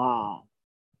 Wow.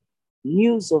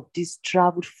 News of this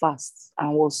traveled fast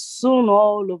and was soon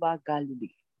all over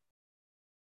Galilee.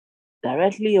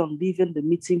 Directly on leaving the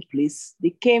meeting place,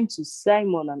 they came to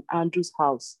Simon and Andrew's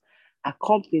house,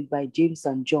 accompanied by James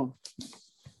and John.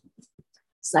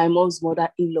 Simon's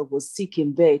mother-in-law was sick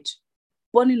in bed,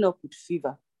 burning up with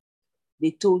fever.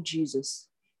 They told Jesus.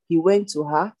 He went to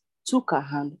her, took her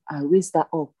hand, and raised her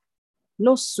up.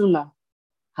 No sooner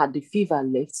had the fever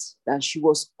left than she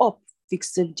was up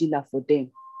fixing dinner for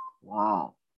them.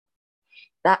 Wow.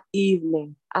 That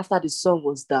evening, after the sun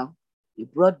was down, he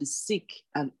brought the sick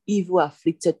and evil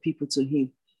afflicted people to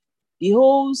him. The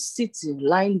whole city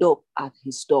lined up at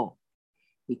his door.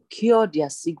 He cured their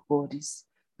sick bodies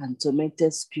and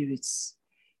tormented spirits.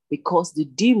 Because the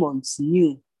demons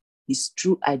knew his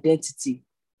true identity,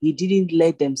 he didn't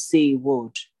let them say a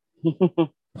word.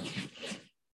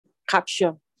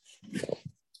 Caption: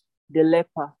 the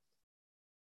leper.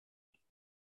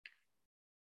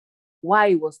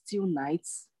 While it was still night,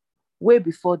 way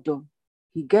before dawn,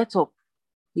 he got up,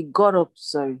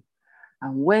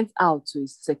 and went out to a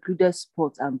secluded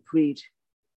spot and prayed.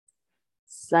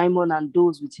 Simon and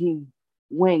those with him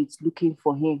went looking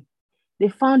for him. They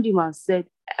found him and said,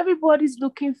 "Everybody's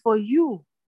looking for you."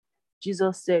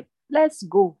 Jesus said, "Let's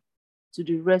go to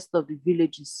the rest of the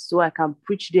villages so I can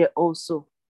preach there also.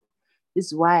 This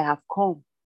is why I have come."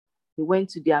 They went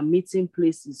to their meeting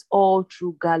places all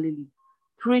through Galilee,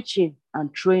 preaching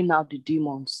and throwing out the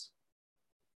demons.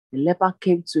 The leper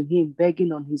came to him,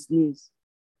 begging on his knees,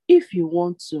 "If you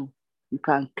want to, you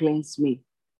can cleanse me."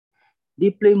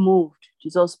 Deeply moved,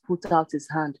 Jesus put out his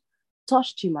hand,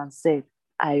 touched him and said,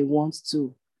 "I want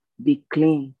to be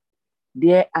clean."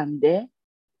 There and there,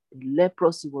 the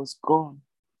leprosy was gone,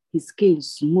 his skin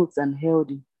smooth and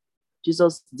healthy.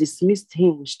 Jesus dismissed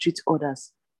him with strict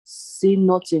orders, "Say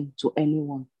nothing to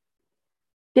anyone.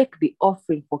 Take the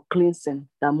offering for cleansing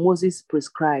that Moses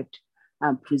prescribed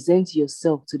and present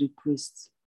yourself to the priest.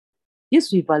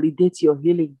 This will validate your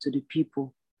healing to the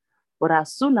people." But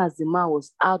as soon as the man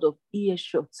was out of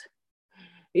earshot,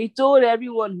 he told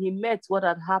everyone he met what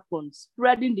had happened,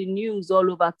 spreading the news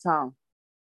all over town.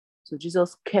 So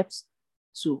Jesus kept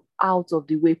to out of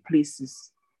the way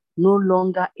places, no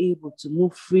longer able to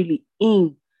move freely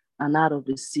in and out of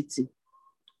the city.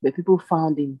 But people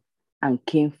found him and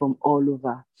came from all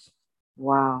over.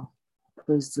 Wow,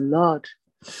 praise the Lord.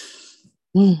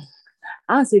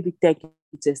 I'll say big thank you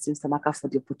to Sister Maka for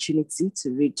the opportunity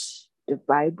to read the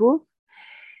Bible.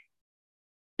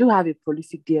 Do have a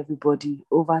prolific day, everybody.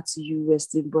 Over to you,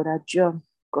 Weston Brother John.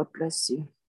 God bless you.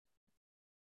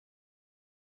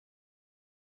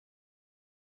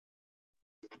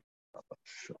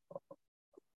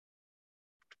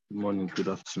 Good morning, good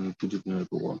afternoon, good evening,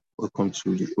 everyone. Welcome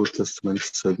to the Old Testament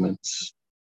segment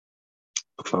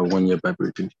of our one-year Bible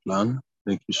reading plan.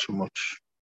 Thank you so much,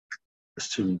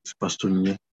 esteemed Pastor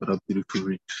Nye, for that beautiful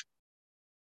read.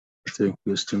 Thank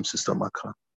you, esteemed Sister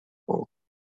Maka, for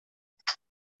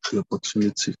the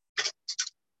opportunity.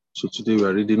 So today we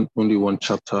are reading only one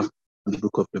chapter in the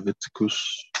book of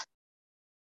Leviticus,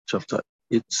 chapter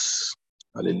 8.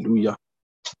 Hallelujah.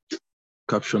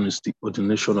 Caption is the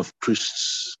ordination of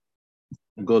priests.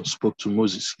 God spoke to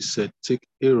Moses. He said, "Take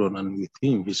Aaron and with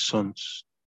him his sons,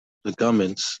 the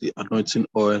garments, the anointing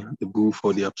oil, the bull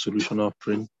for the absolution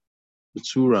offering, the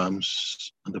 2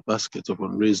 rams, and the basket of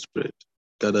unraised bread.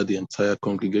 Gather the entire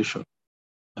congregation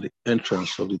at the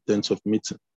entrance of the tent of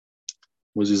meeting."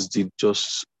 Moses did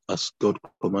just as God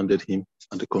commanded him,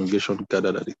 and the congregation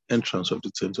gathered at the entrance of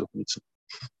the tent of meeting.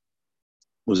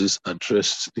 Moses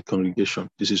addressed the congregation.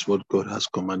 "This is what God has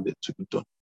commanded to be done."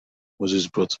 Moses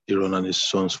brought Aaron and his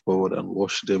sons forward and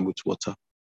washed them with water.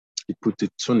 He put the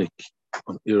tunic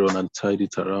on Aaron and tied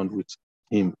it around with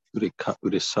him with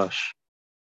a sash.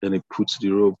 Then he put the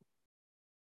robe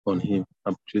on him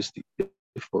and placed the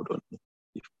ephod on him.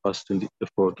 He fastened the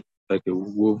ephod like a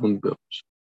woven belt,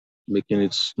 making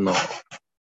it snap.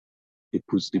 He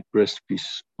puts the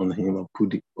breastpiece on him and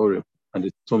put the Urim and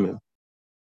the Thummim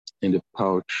in the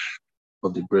pouch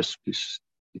of the breastpiece.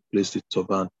 He placed the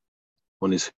turban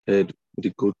on his head with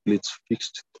the gold plates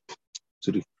fixed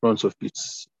to the front of it,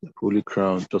 the holy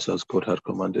crown, just as God had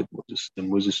commanded Moses. Then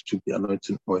Moses took the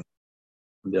anointing oil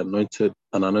and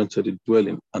anointed the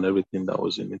dwelling and everything that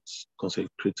was in it,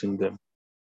 consecrating them.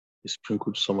 He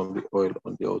sprinkled some of the oil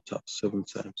on the altar 7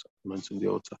 times, anointing the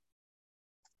altar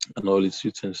and all its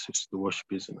utensils, the wash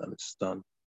basin and its stand,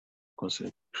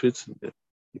 consecrating them.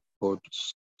 He poured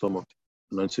some of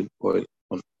the anointing oil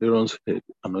on Aaron's head,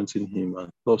 anointing him and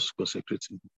thus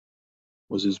consecrating him.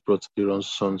 Moses brought Aaron's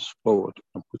sons forward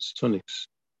and put tunics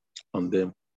on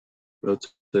them,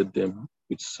 belted them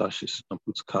with sashes, and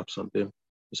put caps on them,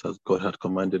 just as God had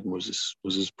commanded Moses.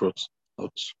 Moses brought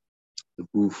out the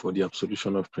bull for the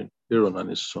absolution offering. Aaron and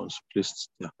his sons placed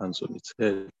their hands on its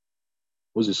head.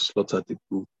 Moses slaughtered the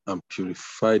bull and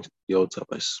purified the altar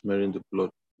by smearing the blood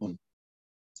on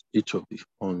each of the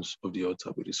horns of the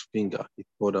altar with his finger. He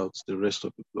poured out the rest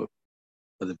of the blood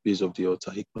at the base of the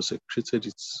altar. He consecrated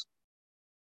it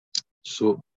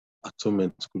so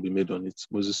atonement could be made on it.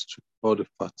 Moses took all the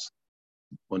fat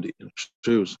on the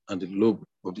entrails and the lobe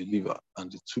of the liver and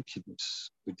the 2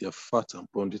 kidneys with their fat and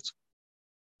burned it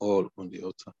all on the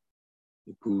altar.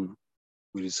 The bull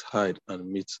with his hide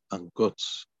and meat and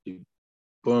guts he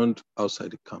burned outside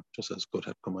the camp, just as God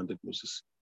had commanded Moses.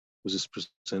 Moses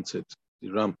presented the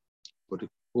ram for the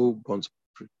whole burnt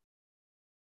offering.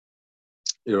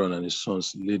 Aaron and his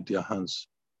sons laid their hands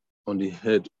on the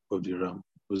head of the ram.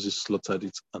 Moses slaughtered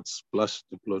it and splashed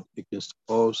the blood against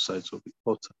all sides of the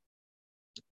altar.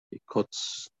 He cut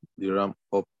the ram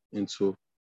up into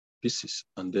pieces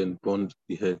and then burned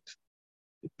the head,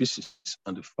 the pieces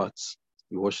and the fats.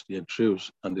 He washed the entrails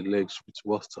and the legs with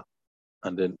water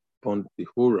and then burned the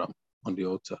whole ram on the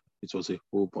altar. It was a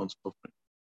whole burnt offering,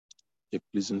 a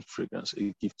pleasing fragrance,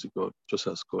 a gift to God, just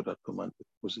as God had commanded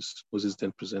Moses. Moses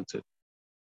then presented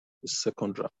the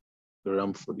second ram, the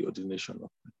ram for the ordination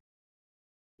offering.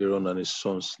 Aaron and his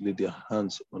sons laid their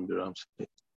hands on the ram's head.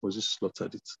 Moses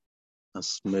slaughtered it and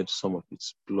smeared some of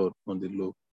its blood on the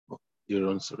lobe of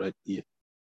Aaron's right ear,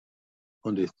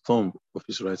 on the thumb of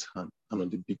his right hand, and on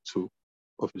the big toe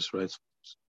of his right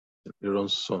foot. And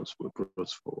Aaron's sons were brought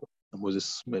forward, and Moses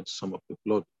smeared some of the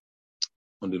blood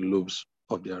on the lobes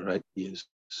of their right ears,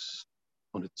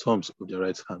 on the thumbs of their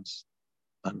right hands,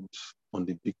 and on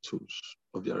the big toes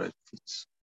of their right feet.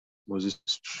 Moses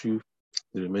threw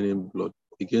the remaining blood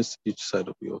against each side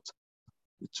of the altar.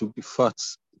 He took the fat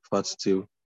tail,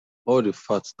 all the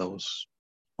fat that was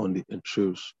on the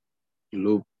entrails, the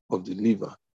lobe of the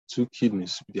liver, 2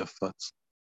 kidneys with their fat,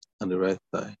 and the right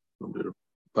thigh. From the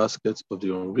basket of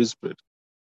the unraised bread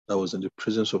that was in the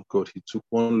presence of God, he took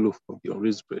 1 loaf of the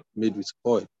unraised bread made with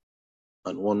oil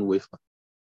and 1 wafer.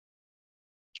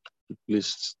 He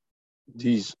placed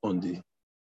these on the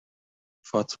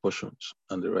fat portions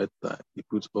and the right thigh. He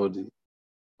put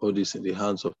all this in the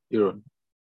hands of Aaron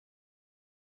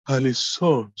and his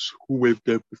sons, who waved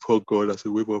them before God as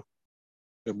a wave of.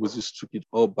 And Moses took it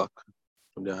all back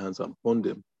from their hands and burned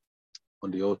them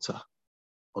on the altar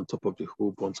on top of the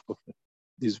whole burnt offering.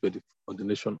 These were the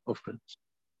ordination offerings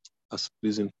as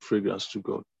pleasing fragrance to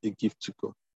God, a gift to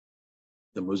God.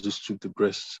 Then Moses took the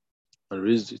breast and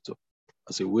raised it up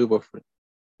as a wave offering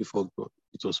before God.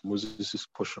 It was Moses'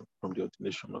 portion from the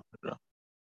ordination of the ram,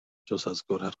 just as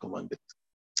God had commanded.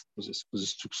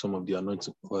 Moses took some of the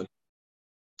anointing oil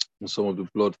and some of the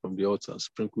blood from the altar and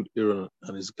sprinkled Aaron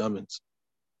and his garments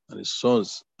and his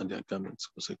sons and their garments,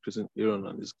 consecrating Aaron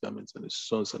and his garments and his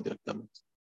sons and their garments.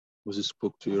 Moses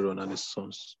spoke to Aaron and his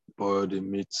sons, boil the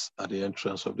meat at the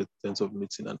entrance of the tent of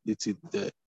meeting and eat it there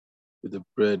with the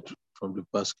bread from the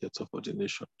basket of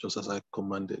ordination, just as I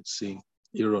commanded, saying,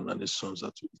 Aaron and his sons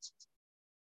are to eat it.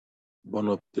 Burn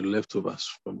up the leftovers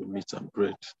from the meat and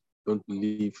bread. Don't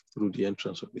leave through the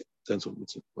entrance of the tent of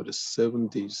meeting for the 7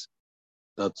 days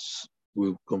that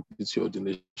will complete your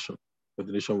ordination.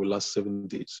 Ordination will last 7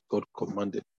 days. God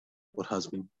commanded what has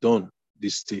been done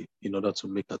this day in order to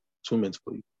make atonement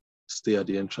for you. Stay at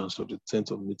the entrance of the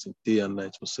tent of meeting day and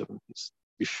night for 7 days.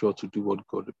 Be sure to do what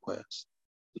God requires,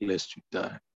 lest you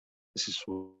die. This is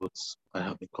what I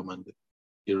have been commanded.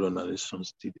 Aaron and his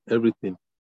sons did everything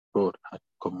God had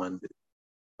commanded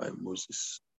by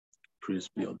Moses. Praise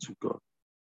be unto God.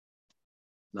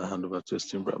 Now hand over to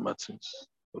Esteemed Brother Martins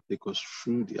to take us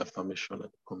through the affirmation and the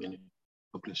communion.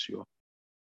 God bless you all.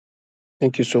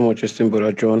 Thank you so much, Esteemed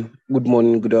Brother John. Good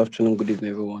morning, good afternoon, good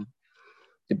evening, everyone.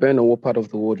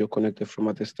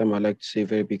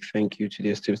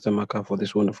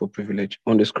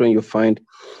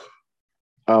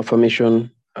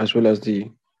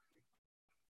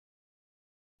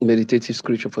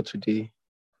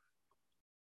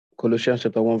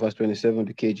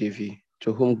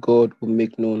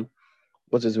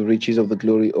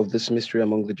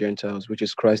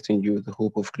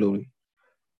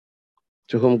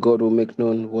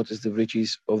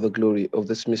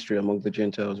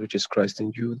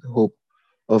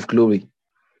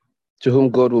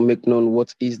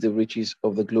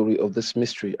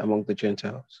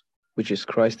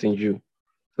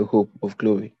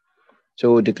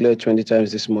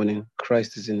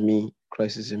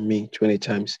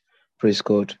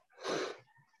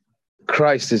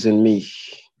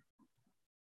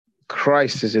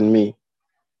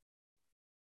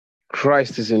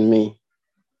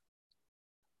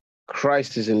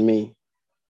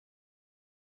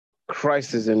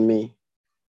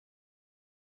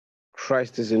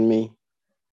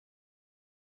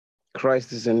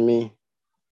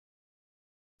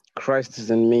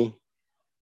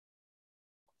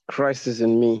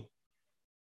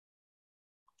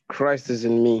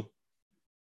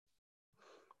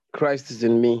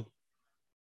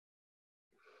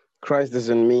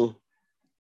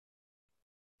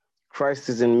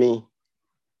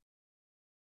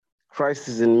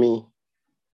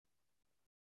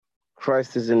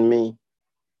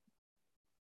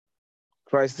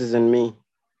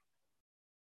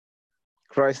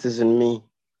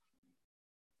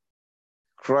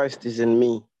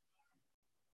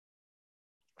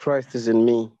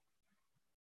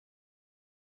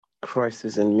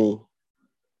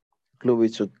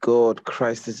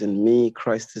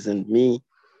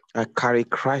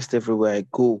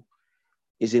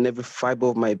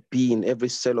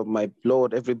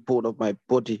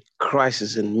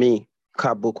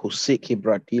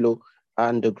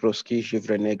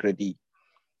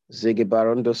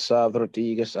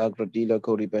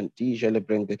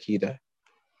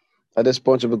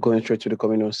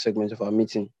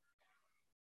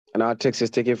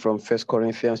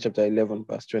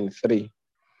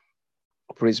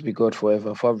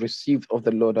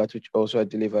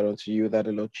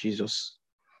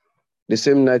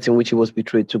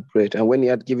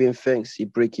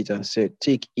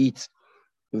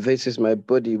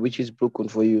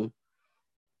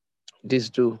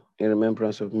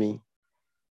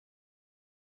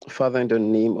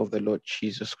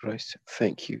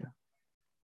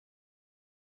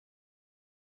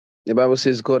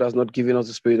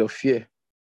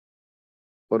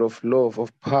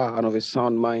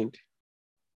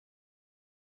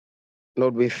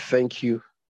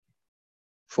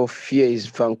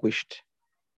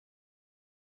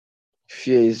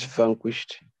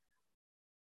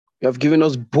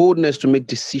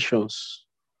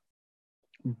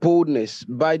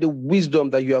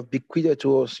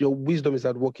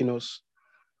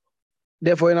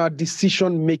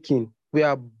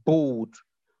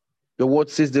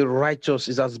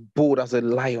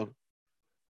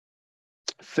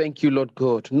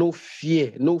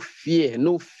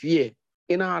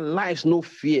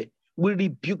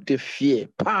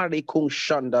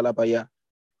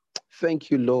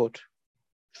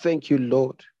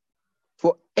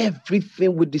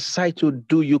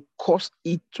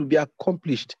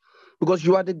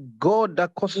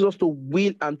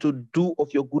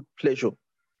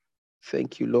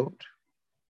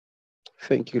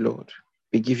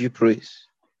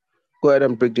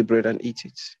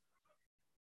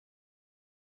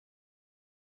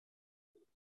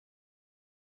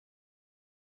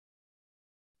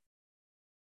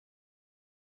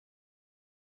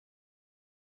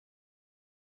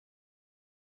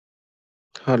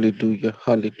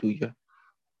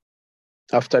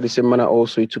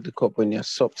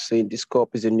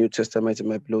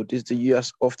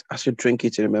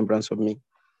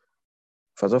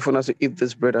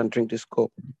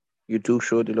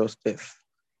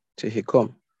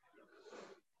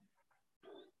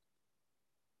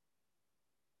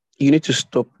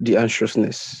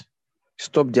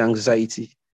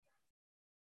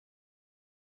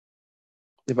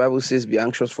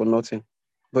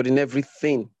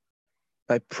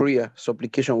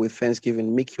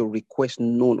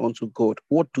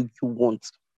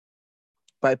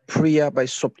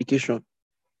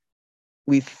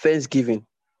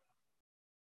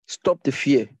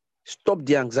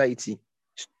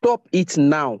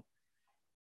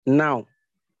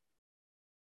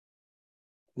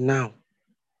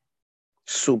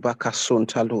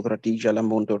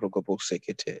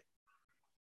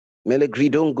 You're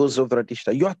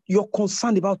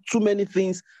concerned about too many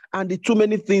things, and the too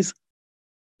many things,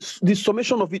 the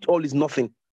summation of it all is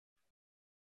nothing.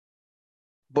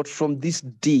 But from this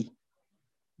day,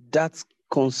 that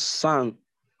concern,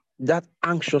 that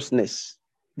anxiousness,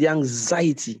 the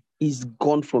anxiety is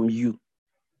gone from you.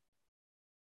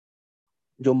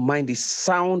 Your mind is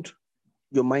sound.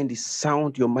 Your mind is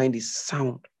sound. Your mind is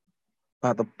sound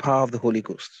by the power of the Holy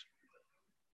Ghost.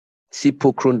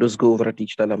 Sipo krondos go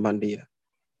vratich talamandia.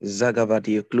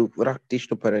 Zagavadia klub vratich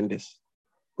to parendes.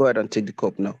 Go ahead and take the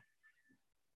cup now.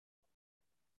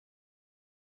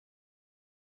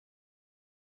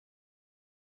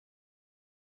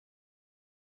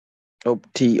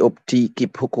 Opti,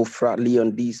 keep hoko fra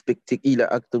leon di spectic ila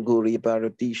actogori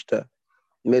baradista.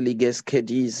 Meliges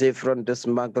kedi zefrandes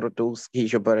magrados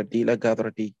kisha baradila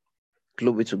gadradi.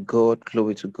 Glory to God,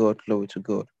 glory to God, glory to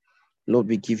God. Lord,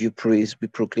 we give you praise. We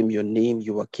proclaim your name.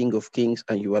 You are King of Kings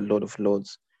and you are Lord of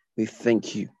Lords. We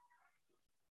thank you.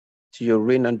 To your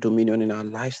reign and dominion in our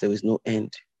lives, there is no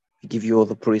end. We give you all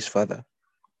the praise, Father,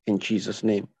 in Jesus'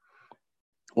 name.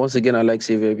 Once again, I'd like to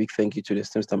say a very big thank you to the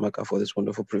esteemed Stamaka for this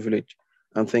wonderful privilege.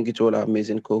 And thank you to all our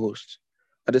amazing co-hosts.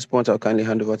 At this point, I'll kindly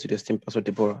hand over to the esteemed Pastor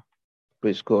Deborah.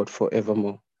 Praise God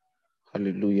forevermore.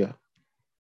 Hallelujah.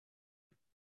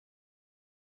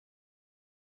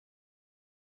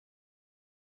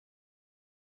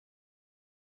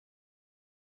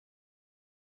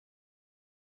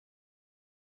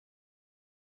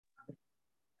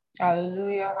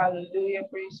 Hallelujah, hallelujah,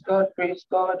 praise God, praise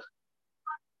God.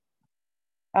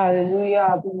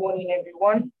 Hallelujah, good morning,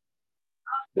 everyone.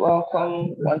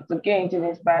 Welcome once again to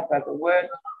this Inspired by the Word.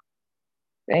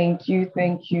 Thank you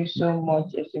so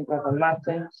much, Esteemed Brother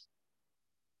Martins.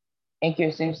 Thank you,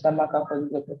 Esteemed Stamaka, for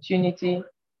this opportunity.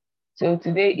 So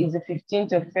today is the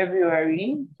 15th of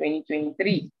February,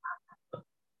 2023.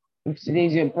 If today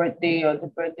is your birthday or the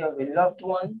birthday of a loved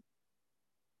one,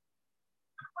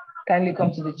 kindly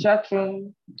come to the chat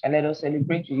room and let us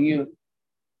celebrate with you.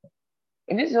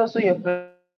 If this is also your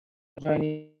first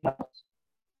joining us,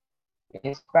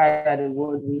 Inspired by the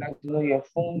Word, we'd like to know your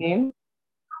full name,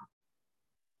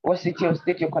 what city or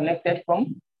state you're connected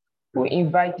from, who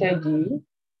invited you.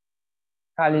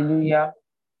 Hallelujah.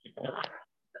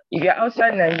 If you're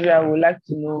outside Nigeria, we would like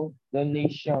to know the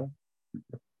nation.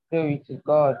 Glory to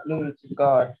God, glory to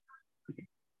God.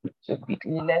 So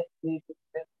quickly, let's see.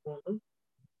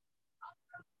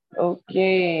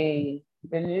 Okay,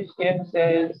 the news game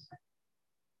says,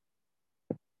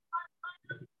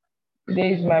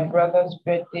 today is my brother's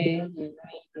birthday. His name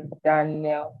is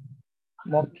Daniel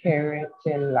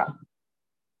Mokeretela.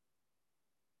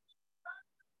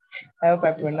 I hope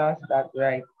I pronounced that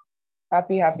right.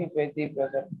 Happy birthday,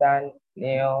 brother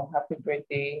Daniel. Happy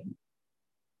birthday.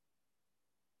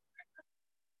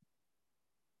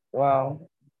 Wow.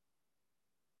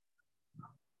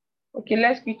 Okay,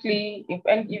 let's quickly, if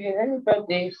there's any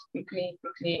birthdays, quickly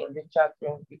in the chat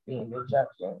room,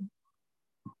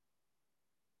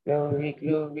 Glory,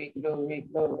 glory, glory,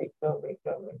 glory, glory,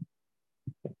 glory.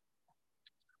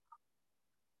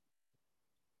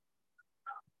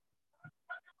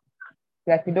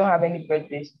 Like we don't have any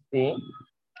birthdays today.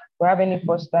 We have any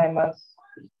first timers?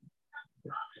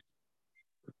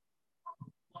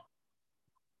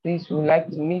 Please, we would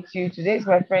like to meet you. Today is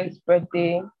my friend's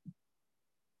birthday.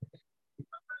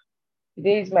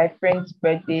 Today is my friend's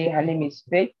birthday. Her name is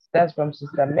Faith. That's from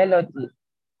Sister Melody.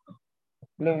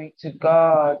 Glory to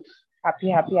God.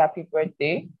 Happy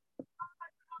birthday.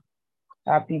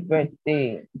 Happy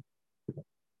birthday.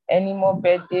 Any more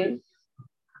birthdays?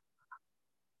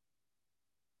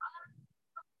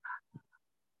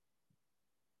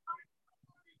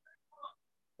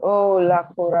 Oh, La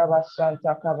Koraba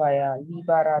Santa Kabaya,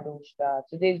 Libaradoshta.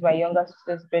 Today is my younger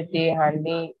sister's birthday. Her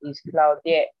name is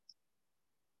Claudette.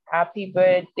 Happy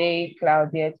birthday,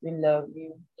 Claudette. We love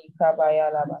you. Ikabaya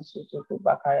Labasutu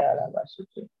Kubakaya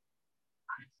Labasutu.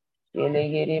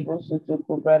 Yelegere Busutu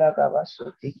Kubrada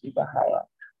Gabasuti Kibahaya.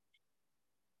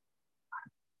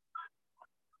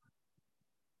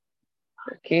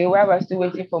 Okay, while we're still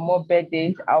waiting for more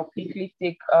birthdays, I'll quickly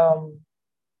take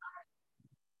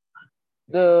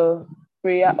the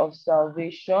prayer of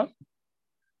salvation.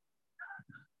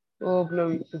 Oh,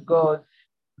 glory to God.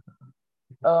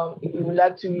 If you would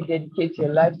like to rededicate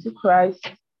your life to Christ,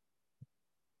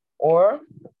 or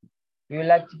you would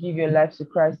like to give your life to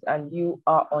Christ and you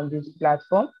are on this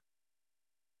platform,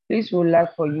 please, we would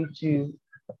like for you to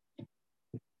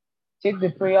take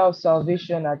the prayer of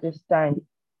salvation at this time,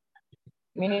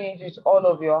 meaning it with all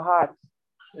of your heart,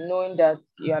 knowing that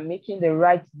you are making the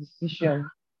right decision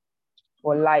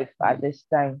for life at this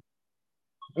time.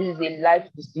 This is a life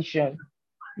decision.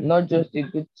 Not just a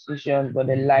good decision, but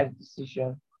a life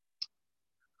decision.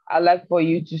 I'd like for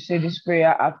you to say this prayer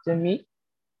after me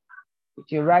with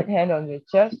your right hand on your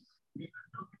chest.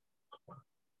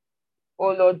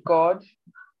 Oh Lord God,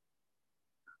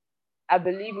 I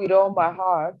believe with all my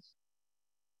heart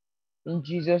in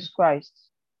Jesus Christ,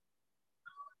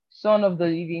 Son of the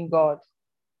living God.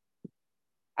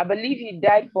 I believe he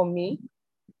died for me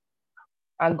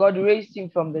and God raised him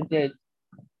from the dead.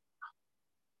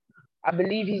 I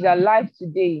believe he's alive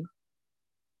today.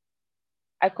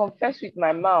 I confess with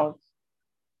my mouth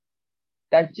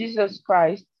that Jesus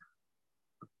Christ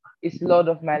is Lord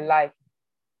of my life.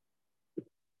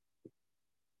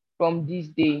 From this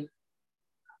day,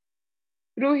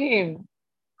 through him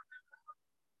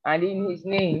and in his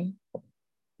name,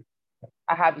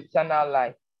 I have eternal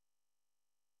life.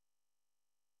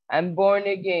 I'm born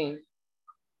again.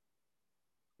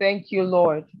 Thank you,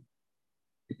 Lord,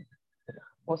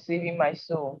 for saving my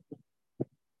soul.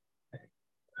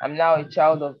 I'm now a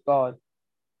child of God.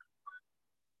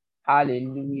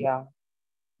 Hallelujah.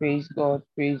 Praise God,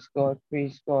 praise God,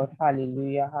 praise God.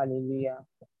 Hallelujah, hallelujah.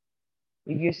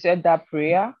 If you said that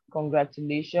prayer,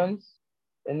 congratulations.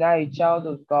 You're now a child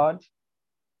of God.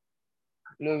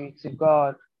 Glory to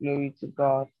God, glory to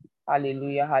God.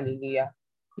 Hallelujah, hallelujah.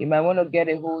 You might want to get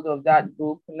a hold of that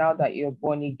book now that you're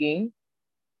born again.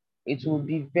 It will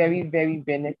be very, very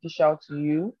beneficial to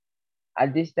you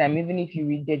at this time. Even if you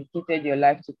rededicated your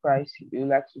life to Christ, you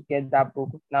like to get that book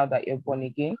now that you're born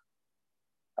again.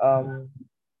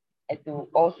 It will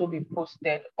also be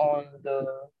posted on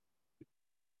the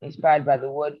Inspired by the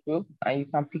Word group, and you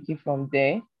can pick it from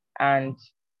there and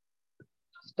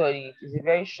study it. It's a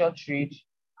very short read.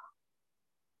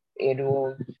 It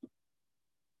will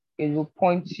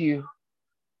point you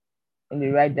in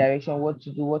the right direction, what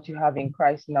to do, what you have in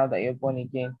Christ now that you're born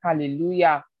again.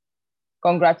 Hallelujah.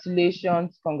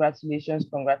 Congratulations, congratulations,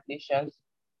 congratulations.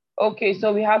 Okay,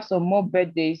 so we have some more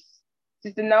birthdays.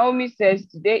 Sister Naomi says,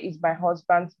 today is my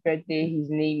husband's birthday.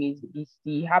 His name is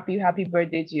BC. Happy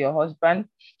birthday to your husband.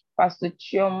 Pastor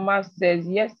Chioma says,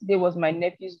 yesterday was my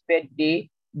nephew's birthday,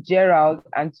 Gerald,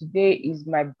 and today is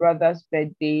my brother's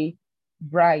birthday,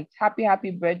 Bright.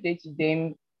 Happy birthday to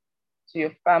them, to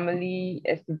your family,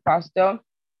 Esther Pastor.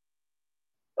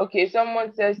 Okay,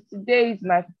 someone says, today is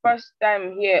my first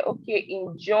time here. Okay,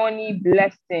 in Johnny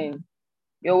Blessing.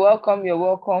 You're welcome, you're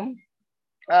welcome.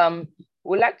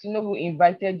 We'd like to know who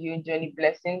invited you in Johnny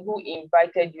Blessing, who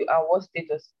invited you and what state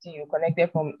or city you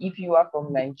connected from. If you are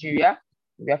from Nigeria,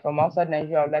 if you are from outside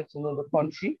Nigeria, I would like to know the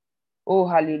country. Oh,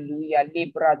 hallelujah.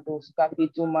 Libra dos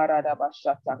capitu marada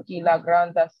bashata, kila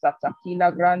granda sata,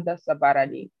 kila granda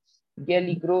sabarade.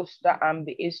 Geli grosta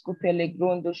ambe escupele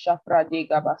grondo shafra de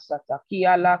gabasata,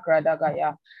 kia la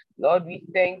kradagaya. Lord, we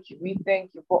thank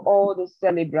you for all the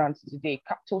celebrants today.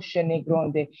 Kato shene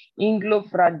gronde, inglo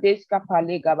fradesca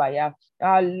palegabaya,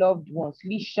 our loved ones.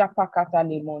 Lisha pakata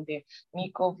lemonde,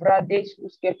 Miko vrades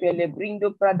uskepele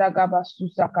brindo pradagaba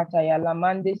susakataya,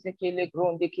 lamande sekele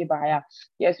gronde kebaya.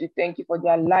 Yes, we thank you for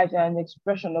their lives and an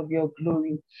expression of your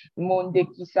glory. Monde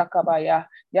kisakabaya,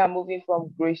 they are moving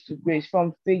from grace to grace,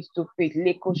 from faith to faith.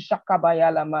 Leko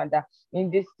shakabaya lamanda. In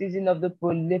this season of the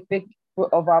prolific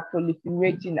of our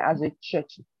proliferating as a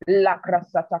church. Lakra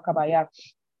satakabaya.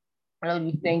 And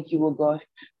we thank you, O God,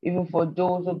 even for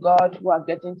those, O God, who are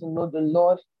getting to know the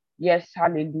Lord. Yes,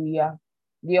 hallelujah.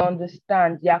 They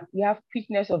understand. They have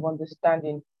quickness of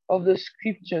understanding of the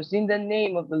scriptures in the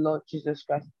name of the Lord Jesus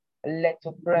Christ. Let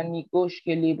prani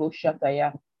goshkelebo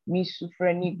shataya.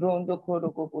 Misufreni grondo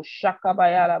kodokobo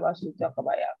shakabaya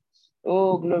labasutakabaya.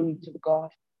 Oh, glory to God.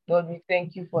 Lord, we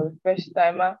thank you for the first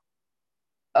timer,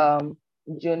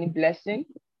 Johnny Blessing.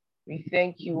 We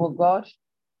thank you, O God.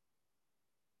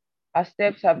 Our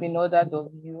steps have been ordered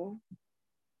of you,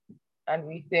 and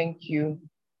we thank you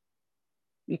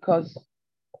because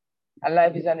our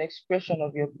life is an expression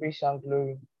of your grace and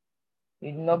glory.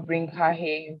 You did not bring her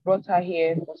here. You brought her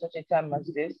here for such a time as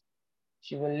this.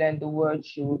 She will learn the word.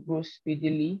 She will grow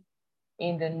speedily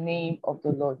in the name of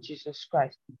the Lord Jesus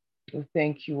Christ. We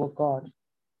thank you, O God.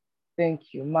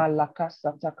 Thank you. Malaka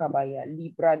satakabaya,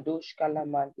 libra doshka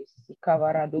lamande,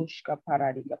 sikavara doshka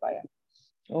paradigabaya.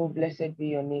 Oh, blessed be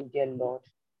your name, dear Lord.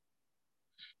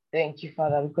 Thank you,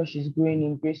 Father, because she's growing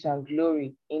in grace and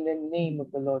glory in the name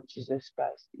of the Lord Jesus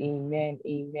Christ. Amen,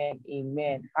 amen,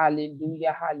 amen.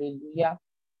 Hallelujah, hallelujah.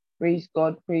 Praise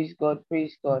God, praise God,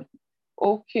 praise God.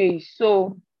 Okay,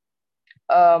 so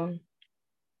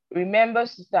remember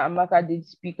Sister Amaka did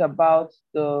speak about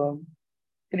the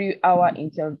 3-hour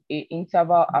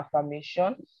interval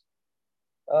affirmations.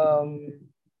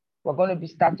 We're going to be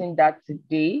starting that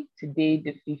today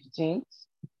the 15th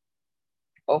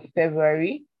of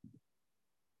February,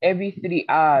 every 3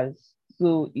 hours.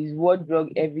 So is what drug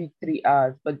every 3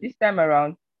 hours. But this time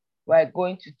around, we're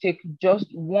going to take just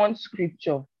one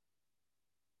scripture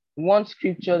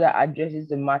that addresses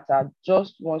the matter,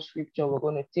 just one scripture. We're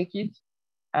going to take it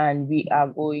and we are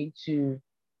going to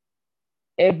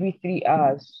every 3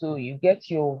 hours. So you get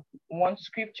your one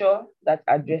scripture that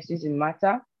addresses the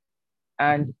matter,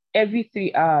 and every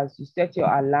 3 hours you set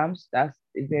your alarms. That's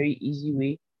a very easy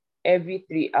way. Every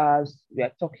 3 hours we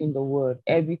are talking the word.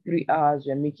 Every 3 hours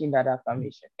we're making that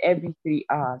affirmation. Every 3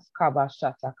 hours, Kaba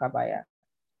Shata Kabaya.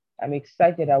 I'm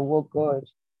excited at what God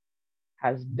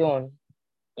has done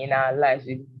in our lives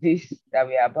with this that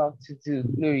we are about to do.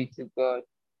 Glory to God.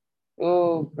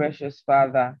 Oh, precious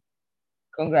Father.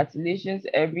 Congratulations,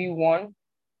 everyone.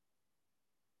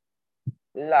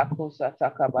 Lakosa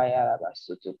takabaya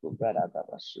labasutu kubrada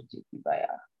gabasuti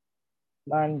kibaya.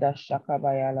 Manda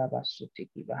shakabaya labasuti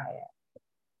kibaya.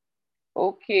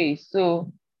 Okay,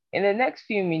 so in the next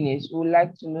few minutes, we would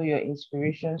like to know your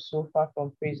inspiration so far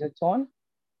from Praisathon.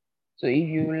 So if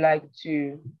you would like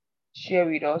to share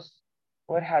with us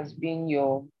what has been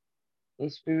your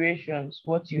inspirations,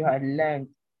 what you had learned,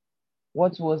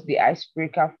 what was the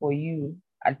icebreaker for you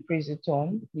at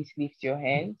Praisathon, please lift your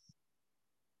hands.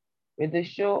 With the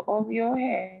show of your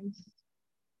hands.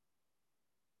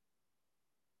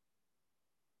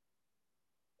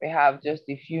 We have just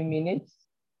a few minutes.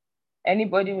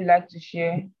 Anybody would like to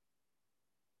share?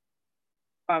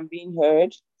 I'm being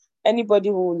heard. Anybody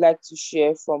who would like to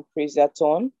share from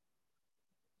Praisathon?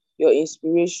 Your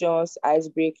inspirations,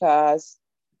 icebreakers,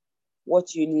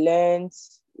 what you learned,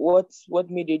 what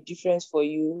made a difference for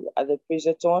you at the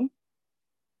Praisathon?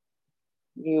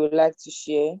 You would like to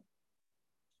share?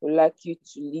 Would like you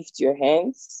to lift your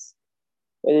hands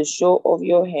with a show of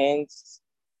your hands.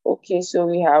 Okay, so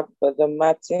we have Brother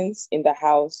Martins in the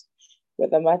house.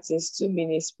 Brother Martins, 2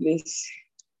 minutes, please.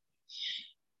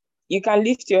 You can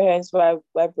lift your hands while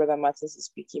Brother Martins is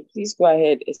speaking. Please go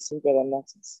ahead, esteemed Brother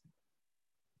Martins.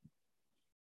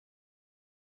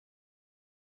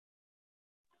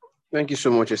 Thank you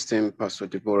so much, esteemed Pastor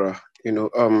Deborah.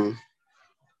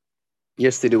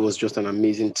 Yesterday was just an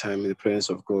amazing time in the presence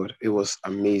of God. It was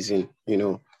amazing.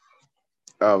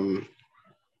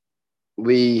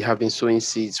 We have been sowing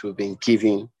seeds, we've been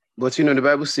giving. But, the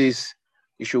Bible says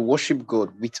you should worship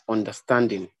God with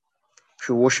understanding. You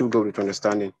should worship God with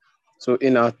understanding. So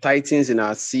in our tithings, in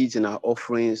our seeds, in our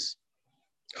offerings,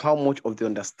 how much of the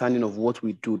understanding of what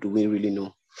we do we really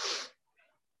know?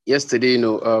 Yesterday,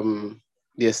 the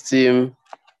esteemed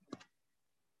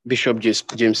Bishop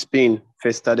James Payne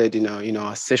first started in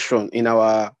our session, in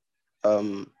our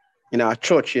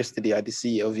church yesterday at the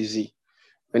CLVZ,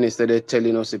 when he started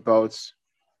telling us about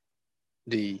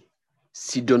the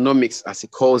seedonomics, as he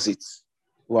calls it.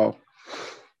 Wow.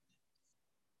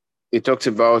 He talked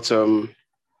about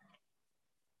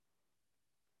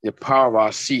the power of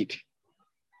our seed.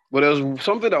 But there was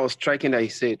something that was striking that he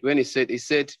said, when he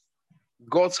said,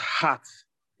 God's heart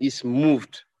is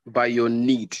moved by your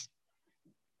need.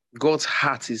 God's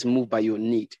heart is moved by your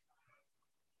need.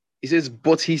 He says,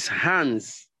 but his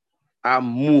hands are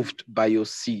moved by your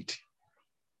seed.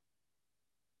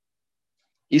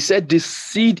 He said the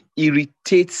seed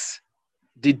irritates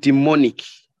the demonic,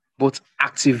 but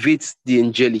activates the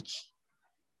angelic.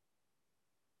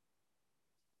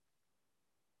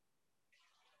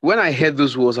 When I heard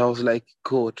those words, I was like,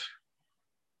 God,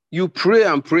 you pray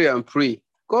and pray and pray.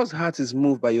 God's heart is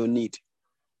moved by your need.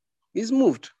 He's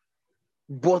moved.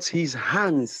 But his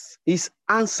hands, his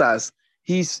answers,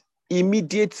 his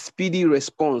immediate speedy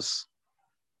response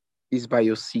is by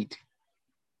your seed.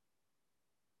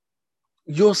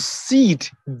 Your seed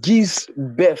gives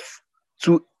birth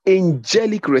to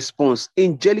angelic response,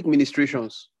 angelic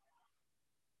ministrations.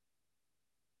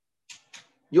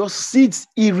 Your seeds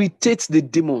irritate the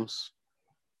demons.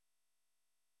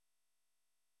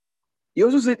 He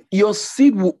also said your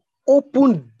seed will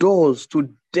open doors to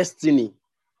destiny.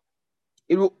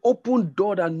 It will open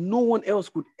doors that no one else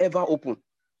could ever open.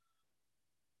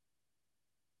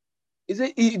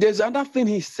 There's another thing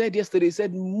he said yesterday. He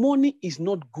said money is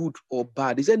not good or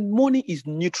bad. He said money is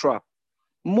neutral.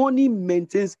 Money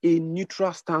maintains a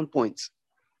neutral standpoint.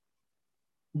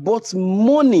 But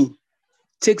money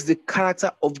takes the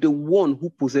character of the one who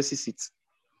possesses it.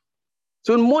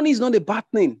 So money is not a bad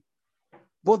thing.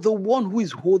 But the one who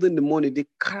is holding the money, the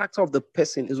character of the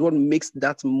person is what makes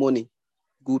that money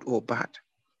good or bad.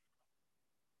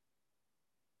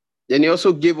 Then he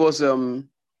also gave us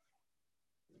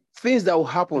things that will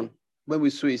happen when we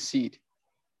sow a seed.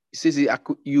 He says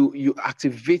you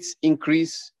activate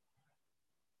increase,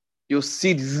 Your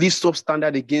seed lifts up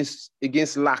standard against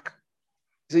lack.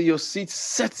 He says your seed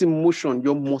sets in motion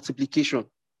your multiplication.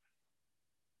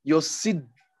 Your seed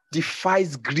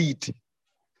defies greed.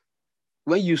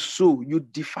 When you sow, you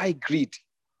defy greed.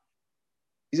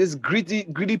 He says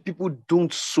greedy people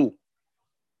don't sow.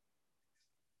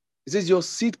 He says your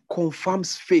seed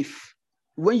confirms faith.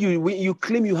 When you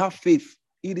claim you have faith,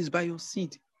 it is by your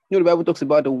seed. You know, the Bible talks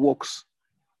about the works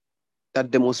that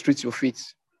demonstrate your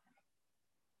faith.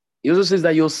 He also says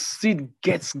that your seed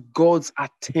gets God's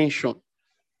attention.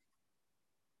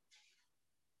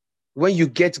 When you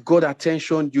get God's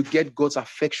attention, you get God's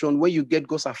affection. When you get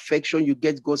God's affection, you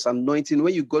get God's anointing.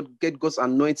 When you get God's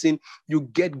anointing, you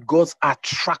get God's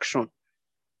attraction.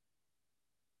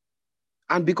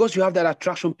 And because you have that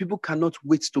attraction, people cannot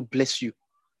wait to bless you.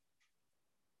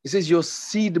 He says your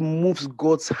seed moves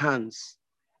God's hands.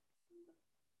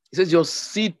 He says your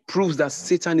seed proves that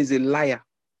Satan is a liar.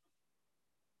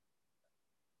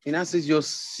 And that says your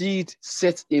seed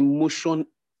sets in motion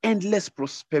endless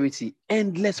prosperity,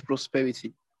 endless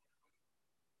prosperity.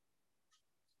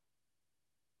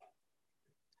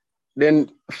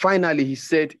 Then finally, he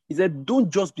said,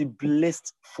 don't just be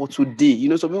blessed for today. You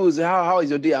know, some people say, how is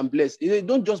your day? I'm blessed. He said,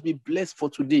 don't just be blessed for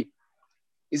today.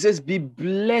 He says, be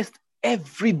blessed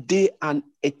every day and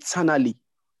eternally.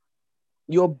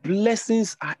 Your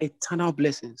blessings are eternal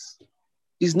blessings.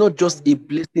 It's not just a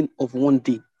blessing of one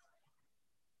day.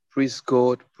 Praise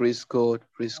God, praise God,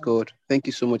 praise God. Thank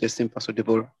you so much, esteemed Pastor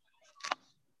Deborah.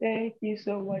 Thank you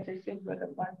so much, esteemed Brother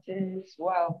Martins.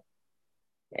 Wow.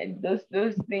 And those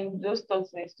things, those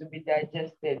thoughts needs to be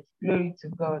digested. Glory to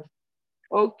God.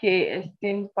 Okay,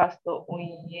 esteemed Pastor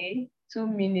Onye, 2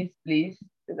 minutes, please,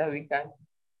 so that we can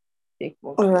take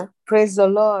more. All right. Praise the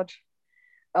Lord.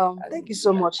 Thank you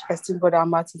so much, esteemed Brother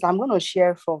Martins. I'm going to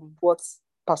share from what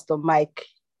Pastor Mike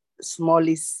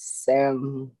Smalley's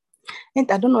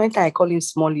I don't know if I call him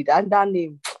Smalley. That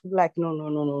name, like,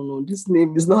 no. This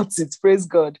name is not it. Praise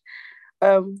God.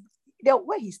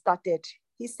 Where he started,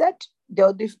 he said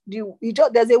there's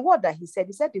a word that he said.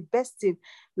 He said the best thing.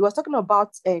 He was talking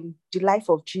about the life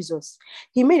of Jesus.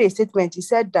 He made a statement. He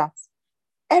said that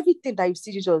everything that you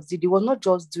see Jesus did, he was not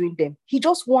just doing them. He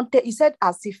just wanted. He said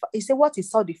what he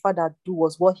saw the Father do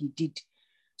was what he did.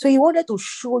 So he wanted to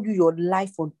show you your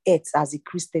life on earth as a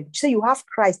Christian. So you have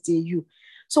Christ in you.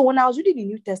 So when I was reading the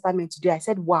New Testament today, I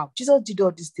said, wow, Jesus did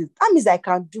all these things. That means I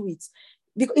can do it.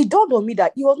 Because it dawned on me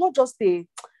that he was not just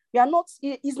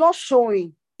he's not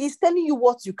showing. He's telling you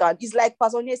what you can. It's like,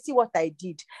 Pastor, see what I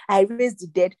did. I raised the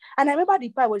dead. And I remember the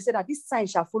part where he said that this sign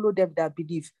shall follow them that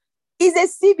believe. It's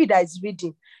a CV that is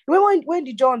reading. Remember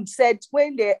when John said,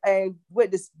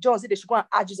 John said they should go and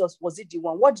ask Jesus, was it the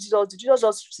one? What did Jesus do? Jesus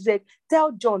just said,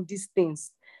 tell John these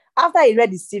things. After he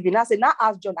read the CV, I said, now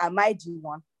ask John, am I the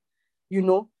one? You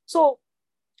know, so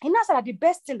he now said that the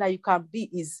best thing that you can be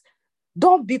is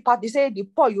don't be part. They say the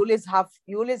poor you always have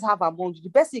among you. The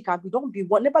best thing you can be,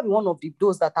 never be one of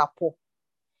those that are poor.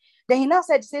 Then he now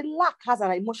said, lack has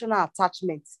an emotional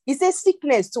attachment. He says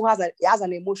sickness too has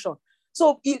an emotion.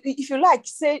 So if you like,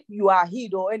 say you are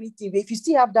healed or anything, if you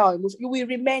still have that emotion, you will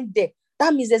remain there.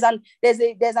 That means there's an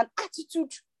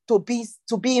attitude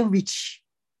to being rich.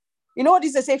 You know what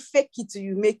this they say, fake it till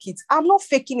you make it. I'm not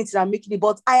faking it till I'm making it,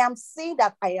 but I am saying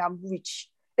that I am rich.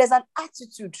 There's an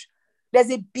attitude. There's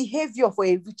a behavior for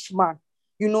a rich man.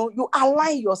 You know, you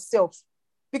align yourself.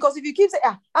 Because if you keep saying,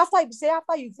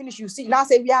 after you finish, you see, now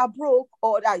say we are broke,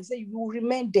 or that you say you will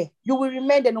remain there. You will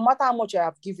remain there no matter how much you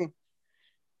have given.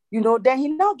 You know, then he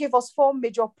now gave us 4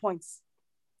 major points.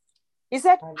 He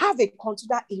said, have a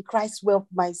continual in Christ's wealth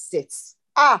mindset.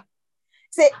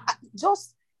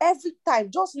 Just every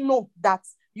time, just know that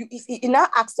he now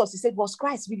asked us, he said, was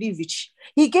Christ really rich?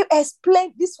 He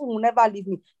explained, this one will never leave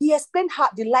me. He explained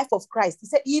the life of Christ. He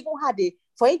said he even had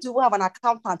for him to even have an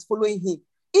accountant following him.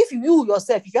 If you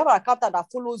yourself, if you have an accountant that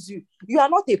follows you, you are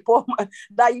not a poor man,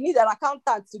 that you need an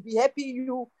accountant to be helping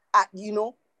you, you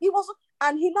know.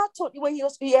 And he now told, when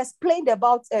he explained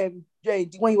about when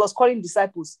he was calling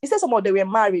disciples, he said some of them were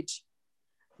married.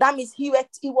 That means he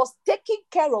was taking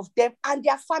care of them and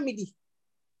their family.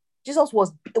 Jesus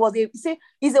was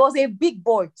a big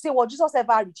boy. Say, was Jesus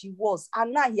ever rich? He was.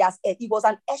 And now he was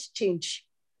an exchange.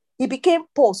 He became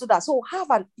poor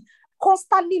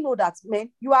constantly know that, man,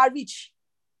 you are rich.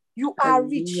 You are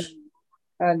rich.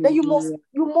 Then you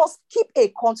must keep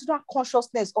a continual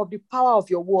consciousness of the power of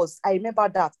your words. I remember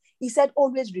that. He said,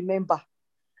 always remember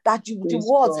that the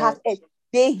words have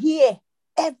they hear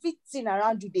everything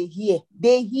around you.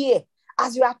 They hear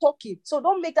as you are talking. So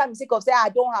don't make that mistake of saying, I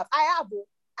don't have. I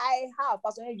have.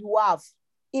 Pastor, you have.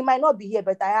 It might not be here,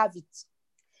 but I have it.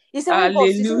 He said,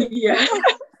 hallelujah.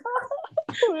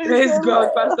 Praise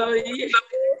God, Pastor. We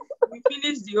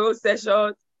finished the whole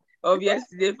session of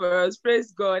yesterday for us.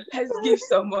 Praise God. Let's give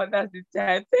someone at the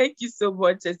time. Thank you so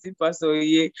much, esteemed Pastor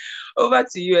Oye. Over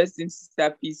to you, esteemed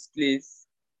Sister Peace, please.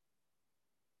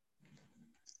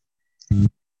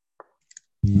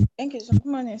 Thank you so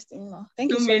much, esteemed.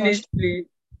 Thank you 2 so much. minutes, please.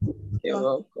 You're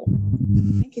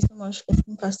welcome. Thank you so much,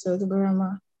 esteemed Pastor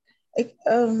Dubarama.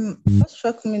 What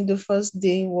struck me the first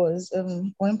day was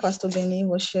when Pastor Benny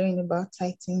was sharing about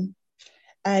tithing.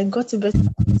 I got a better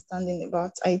understanding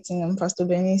about tithing, and Pastor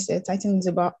Benny said tithing is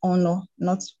about honor,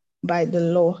 not by the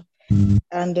law.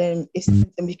 And it's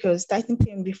because tithing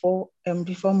came before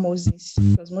Moses,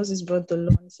 because Moses brought the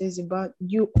law and it says about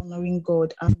you honoring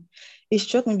God. And it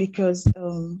struck me because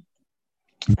I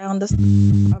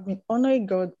understand I've been honoring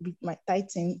God with my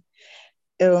tithing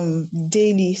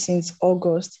daily since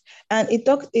August, and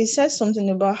it says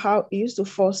something about how he used to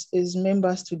force his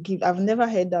members to give. I've never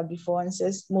heard that before, and it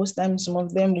says most times some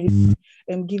of them would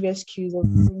give excuse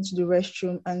of going to the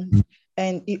restroom,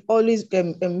 and he always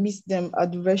meets them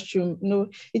at the restroom.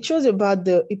 It shows about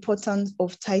the importance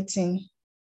of tithing,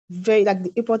 very like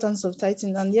the importance of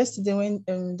tithing. And yesterday when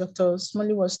Dr.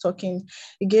 Smalley was talking,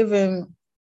 he gave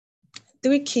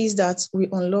 3 keys that we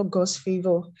unlock God's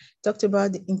favor. Talked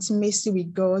about the intimacy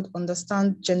with God,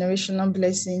 understand generational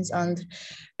blessings, and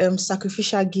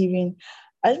sacrificial giving.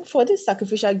 And for this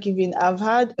sacrificial giving, I've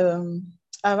had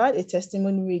a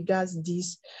testimony regards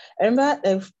this. I remember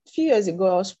a few years ago,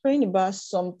 I was praying about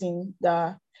something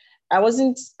that I was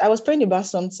praying about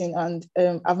something, and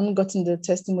I haven't gotten the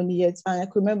testimony yet. And I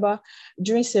could remember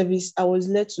during service, I was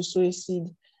led to sow a seed.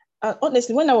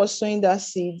 Honestly, when I was sowing that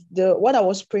seed, what I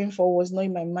was praying for was not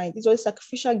in my mind. It was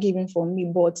sacrificial giving for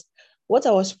me, but what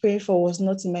I was praying for was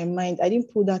not in my mind. I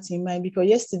didn't put that in mind because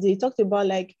yesterday he talked about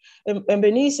like, and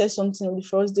Benny said something on the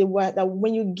first day that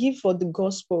when you give for the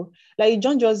gospel, like you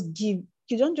don't just give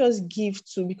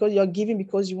because you're giving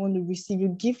because you want to receive. You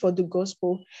give for the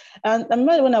gospel. And I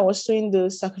remember when I was sowing the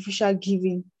sacrificial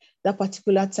giving that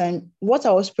particular time, what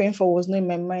I was praying for was not in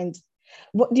my mind.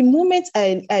 But the moment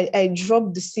I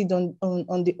dropped the seed on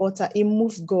the altar, it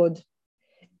moved God.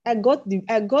 I got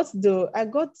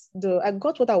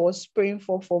what I was praying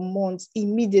for months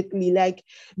immediately. Like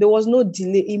there was no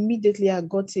delay. Immediately I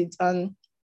got it, and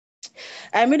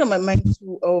I made up my mind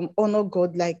to honor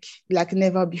God like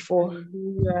never before.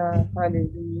 Hallelujah.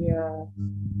 Hallelujah.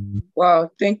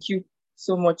 Wow. Thank you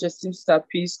so much, esteemed Sister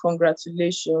Peace.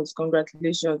 Congratulations.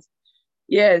 Congratulations.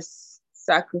 Yes.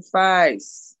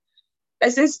 Sacrifice.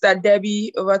 Sister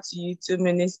Debbie, over to you. 2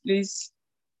 minutes, please.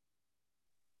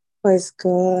 Praise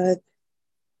God.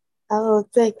 Oh,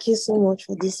 thank you so much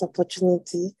for this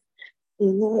opportunity.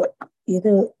 You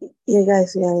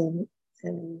guys, we are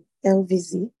in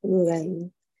LVZ. We are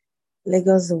in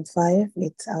Lagos Zone 5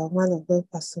 with our man of God,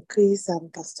 Pastor Chris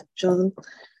and Pastor John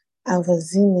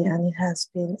Avazini, and it has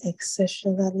been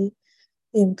exceptionally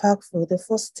impactful. The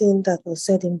first thing that was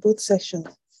said in both sections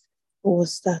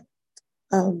was that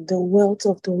the wealth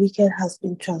of the wicked has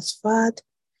been transferred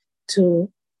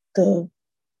to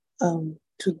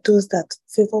those that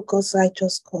favor God's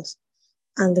righteous cause.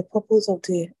 And the purpose of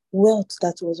the wealth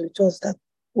that was with us, that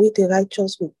we the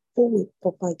righteous will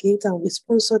propagate and we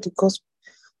sponsor the gospel.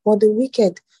 But the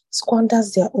wicked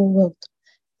squanders their own wealth.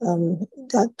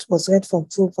 That was read from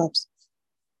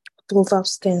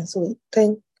Proverbs 10. So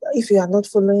if you are not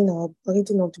following our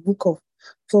reading of the book of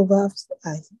Proverbs,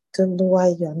 I don't know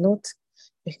why you are not,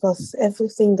 because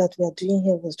everything that we are doing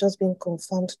here was just being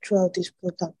confirmed throughout this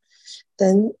program.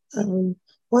 Then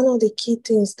one of the key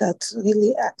things that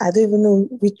really, I don't even know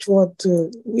which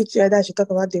whether I should talk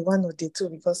about the one or the two,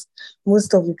 because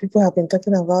most of the people have been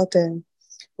talking about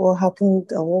what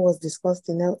happened or what was discussed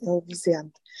in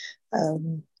LVC,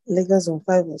 and Lagos Zone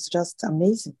 5 was just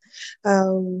amazing.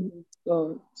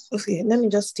 Okay, let me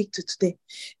just stick to today.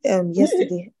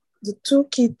 Yesterday, the 2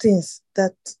 key things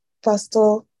that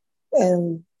Pastor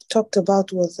talked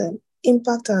about was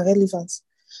impact and relevance,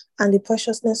 and the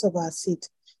preciousness of our seed.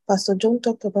 Pastor John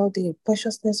talked about the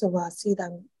preciousness of our seed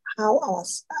and how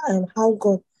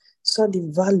God saw the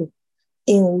value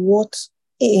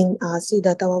in our seed,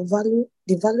 that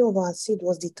the value of our seed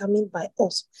was determined by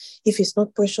us. If it's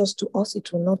not precious to us, it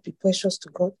will not be precious to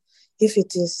God. If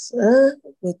it is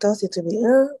with us, it will be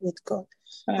with God.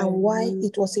 And why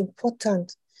it was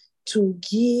important to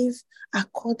give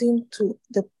according to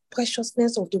the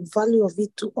preciousness of the value of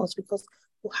it to us, because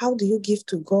how do you give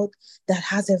to God that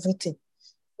has everything?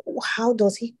 How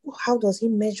does he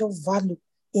measure value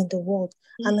in the world?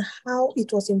 And how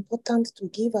it was important to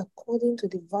give according to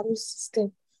the value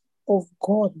system of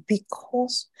God,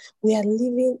 because we are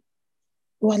living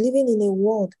We are living in a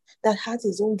world that has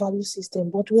its own value system,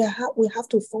 but we have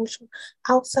to function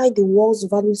outside the world's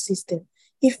value system.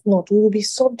 If not, we will be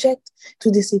subject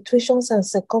to the situations and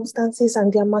circumstances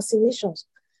and their machinations.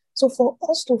 So for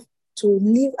us to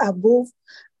live above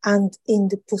and in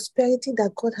the prosperity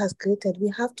that God has created,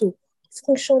 we have to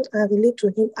function and relate to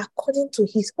him according to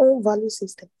his own value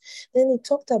system. Then he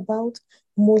talked about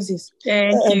Moses.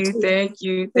 Thank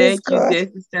you, dear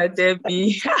Sister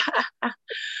Debbie.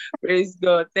 Praise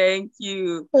God. Thank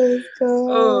you. Praise God.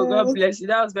 Oh, God bless you.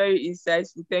 That was very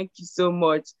insightful. Thank you so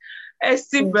much.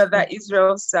 Esteemed Brother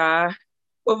Israel, sir,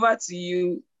 over to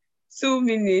you. 2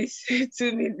 minutes.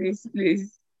 2 minutes,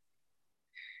 please.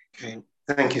 Okay.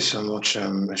 Thank you so much,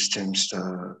 esteemed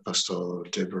Pastor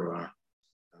Deborah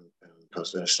and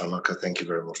Pastor Stamaka. Thank you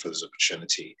very much for this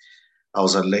opportunity. I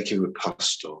was at Lekki with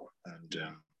Pastor, and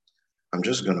I'm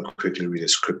just going to quickly read a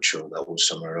scripture that will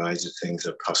summarize the things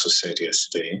that Pastor said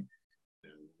yesterday.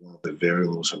 One of the very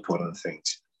most important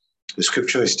things. The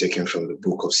scripture is taken from the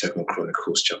book of 2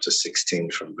 Chronicles, chapter 16,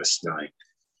 from verse 9.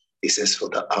 It says, "For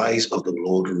the eyes of the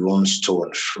Lord run to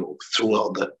and fro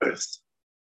throughout the earth."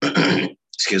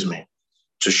 Excuse me.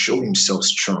 To show himself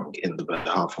strong in the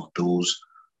behalf of those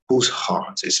whose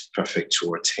heart is perfect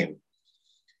towards him.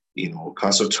 You know,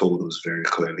 Pastor told us very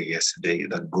clearly yesterday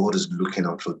that God is looking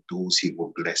out for those he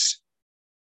will bless.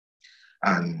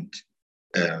 And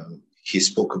he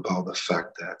spoke about the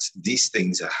fact that these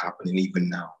things are happening even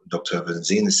now. Dr.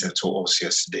 Evanzina said to us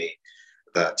yesterday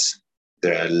that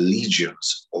there are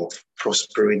legions of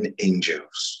prospering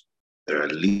angels. There are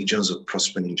legions of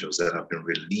prospering angels that have been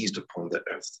released upon the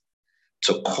earth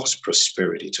to cause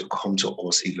prosperity to come to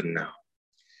us even now.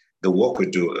 The work we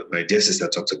do, my dear sister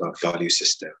talked about value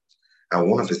system. And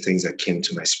one of the things that came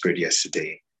to my spirit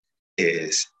yesterday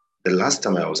is the last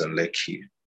time I was in Lekki,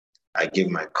 I gave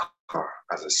my car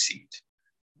as a seed.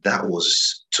 That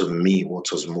was, to me,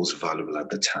 what was most valuable at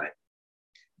the time.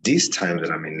 This time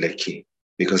that I'm in Lekki,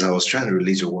 because I was trying to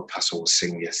relate to what Pastor was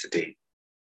saying yesterday,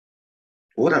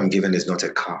 what I'm given is not a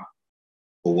car,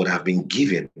 but what I've been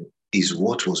given is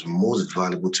what was most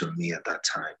valuable to me at that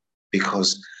time.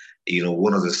 Because, you know,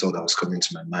 one of the thoughts that was coming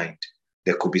to my mind,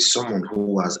 there could be someone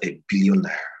who has $1 billion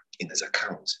in his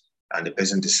account, and the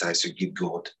person decides to give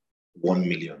God 1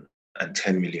 million and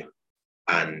 10 million.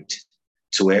 And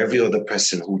to every other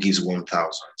person who gives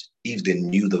 1,000, if they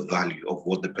knew the value of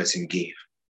what the person gave,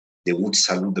 they would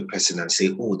salute the person and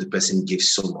say, oh, the person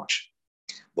gives so much.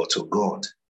 But to God,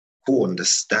 who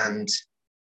understands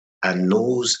and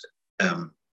knows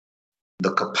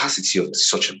the capacity of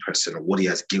such a person or what he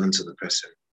has given to the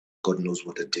person, God knows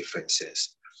what the difference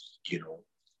is, you know.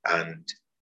 And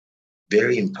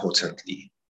very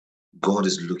importantly, God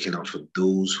is looking out for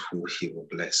those who he will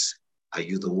bless. Are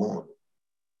you the one?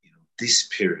 You know, this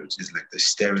period is like the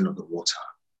stirring of the water.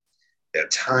 There are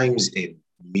times in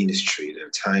ministry, there are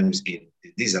times in,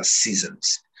 these are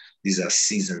seasons. These are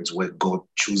seasons where God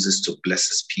chooses to bless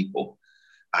his people.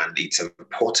 And it's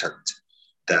important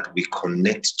that we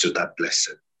connect to that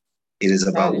blessing. It is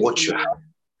about what you have,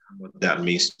 what that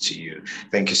means to you.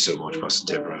 Thank you so much,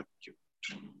 Pastor Deborah.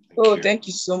 Thank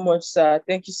you so much, sir.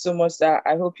 Thank you so much, sir.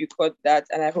 I hope you caught that,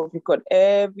 and I hope you caught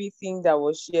everything that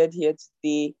was shared here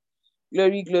today.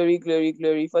 Glory, glory, glory,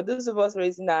 glory. For those of us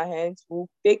raising our hands, we'll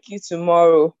take you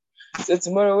tomorrow. So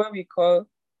tomorrow when we call,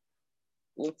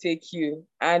 we'll take you.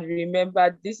 And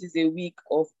remember, this is a week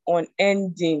of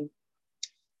unending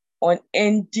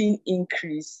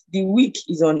increase. The week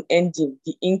is unending.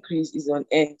 The increase is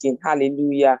unending.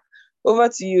 Hallelujah. Over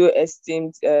to you,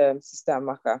 esteemed Sister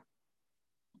Amaka.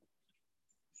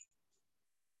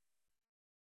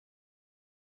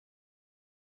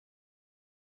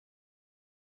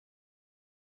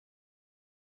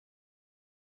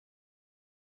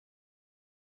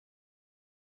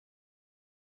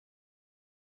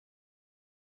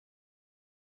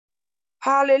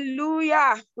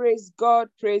 Hallelujah. Praise God,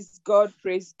 praise God,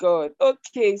 praise God.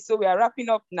 Okay, so we are wrapping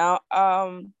up now.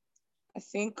 I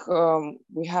think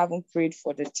we haven't prayed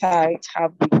for the tithe,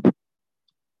 have we?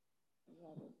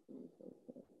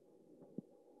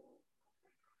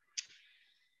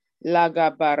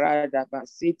 Lagabaradaba,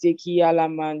 Seteki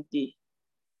Alamande.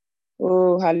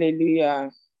 Oh, hallelujah.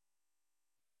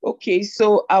 Okay,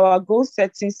 so our goal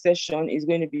setting session is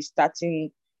going to be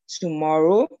starting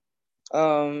tomorrow.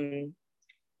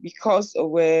 Because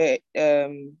of where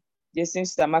Jason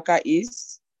Stamaka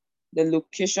is, the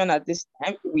location at this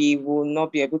time, we will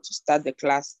not be able to start the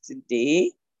class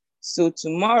today. So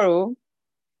tomorrow,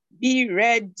 be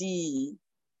ready,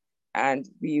 and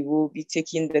we will be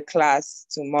taking the class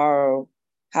tomorrow.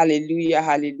 Hallelujah,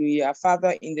 hallelujah.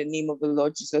 Father, in the name of the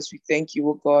Lord Jesus, we thank you,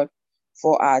 O God,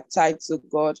 for our tithes, oh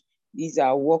God. These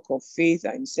are work of faith,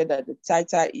 and you said that the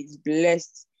tither is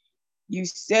blessed. You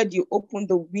said you opened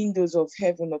the windows of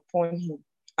heaven upon him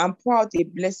and pour out a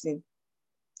blessing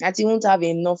that he won't have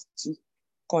enough to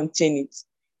contain it.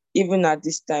 Even at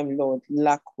this time, Lord,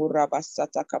 the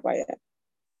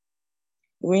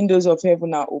windows of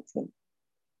heaven are open.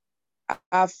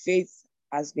 Our faith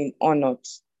has been honored.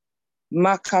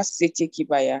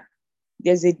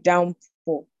 There's a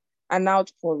downpour, an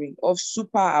outpouring of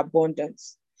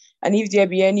superabundance. And if there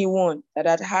be anyone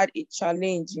that had a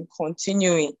challenge in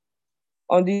continuing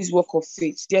on this work of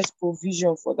faith, there's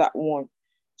provision for that one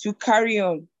to carry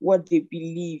on what they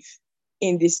believe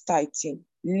in this tithing.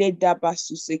 There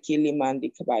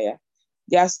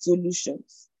are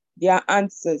solutions, there are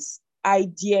answers,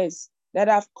 ideas that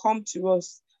have come to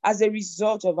us as a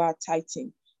result of our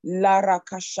tithing. Lara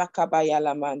Kashakabaya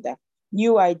Lamanda.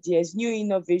 New ideas, new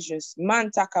innovations,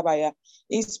 Mantakabaya,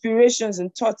 inspirations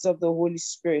and thoughts of the Holy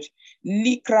Spirit,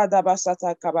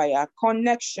 Likradabasata Kabaya,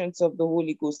 connections of the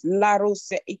Holy Ghost,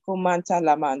 Larose Ikomanta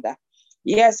Lamanda.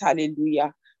 Yes,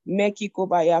 hallelujah.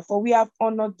 Mekikobaya, for we have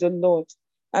honored the Lord,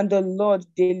 and the Lord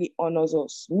daily honors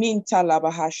us. Minta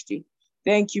Labahashti.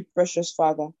 Thank you, precious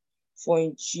Father, for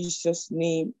in Jesus'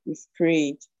 name we've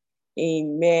prayed.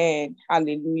 Amen.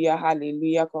 Hallelujah.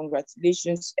 Hallelujah.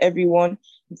 Congratulations, everyone.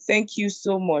 Thank you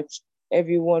so much,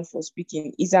 everyone, for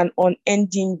speaking. It's an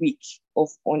unending week of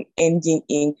unending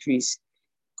increase.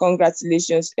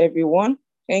 Congratulations, everyone.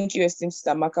 Thank you, esteemed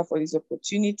Sister Amaka, for this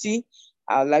opportunity.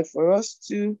 I'd like for us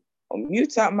to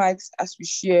unmute our mics as we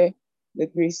share the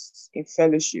grace in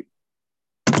fellowship.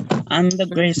 And the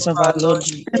grace of our Lord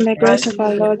Jesus And the grace of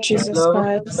our Lord Christ, Jesus love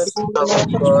Christ,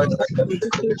 of God,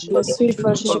 the sweet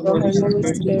fellowship of the Holy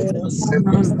Spirit,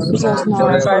 be us now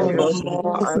and forever and forevermore.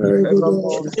 forevermore and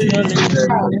forevermore. surely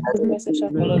Surely goodness and shall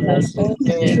follow us all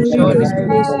Amen. the Surely, days of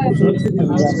our lives.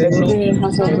 let us In the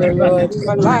house of the forever Lord. live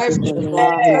alive.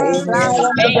 Amen.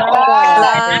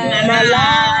 I'm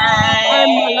alive.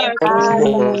 I'm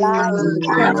alive.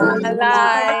 I'm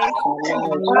Alive.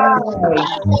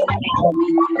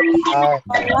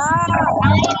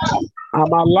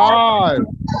 I'm alive.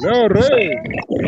 Glory.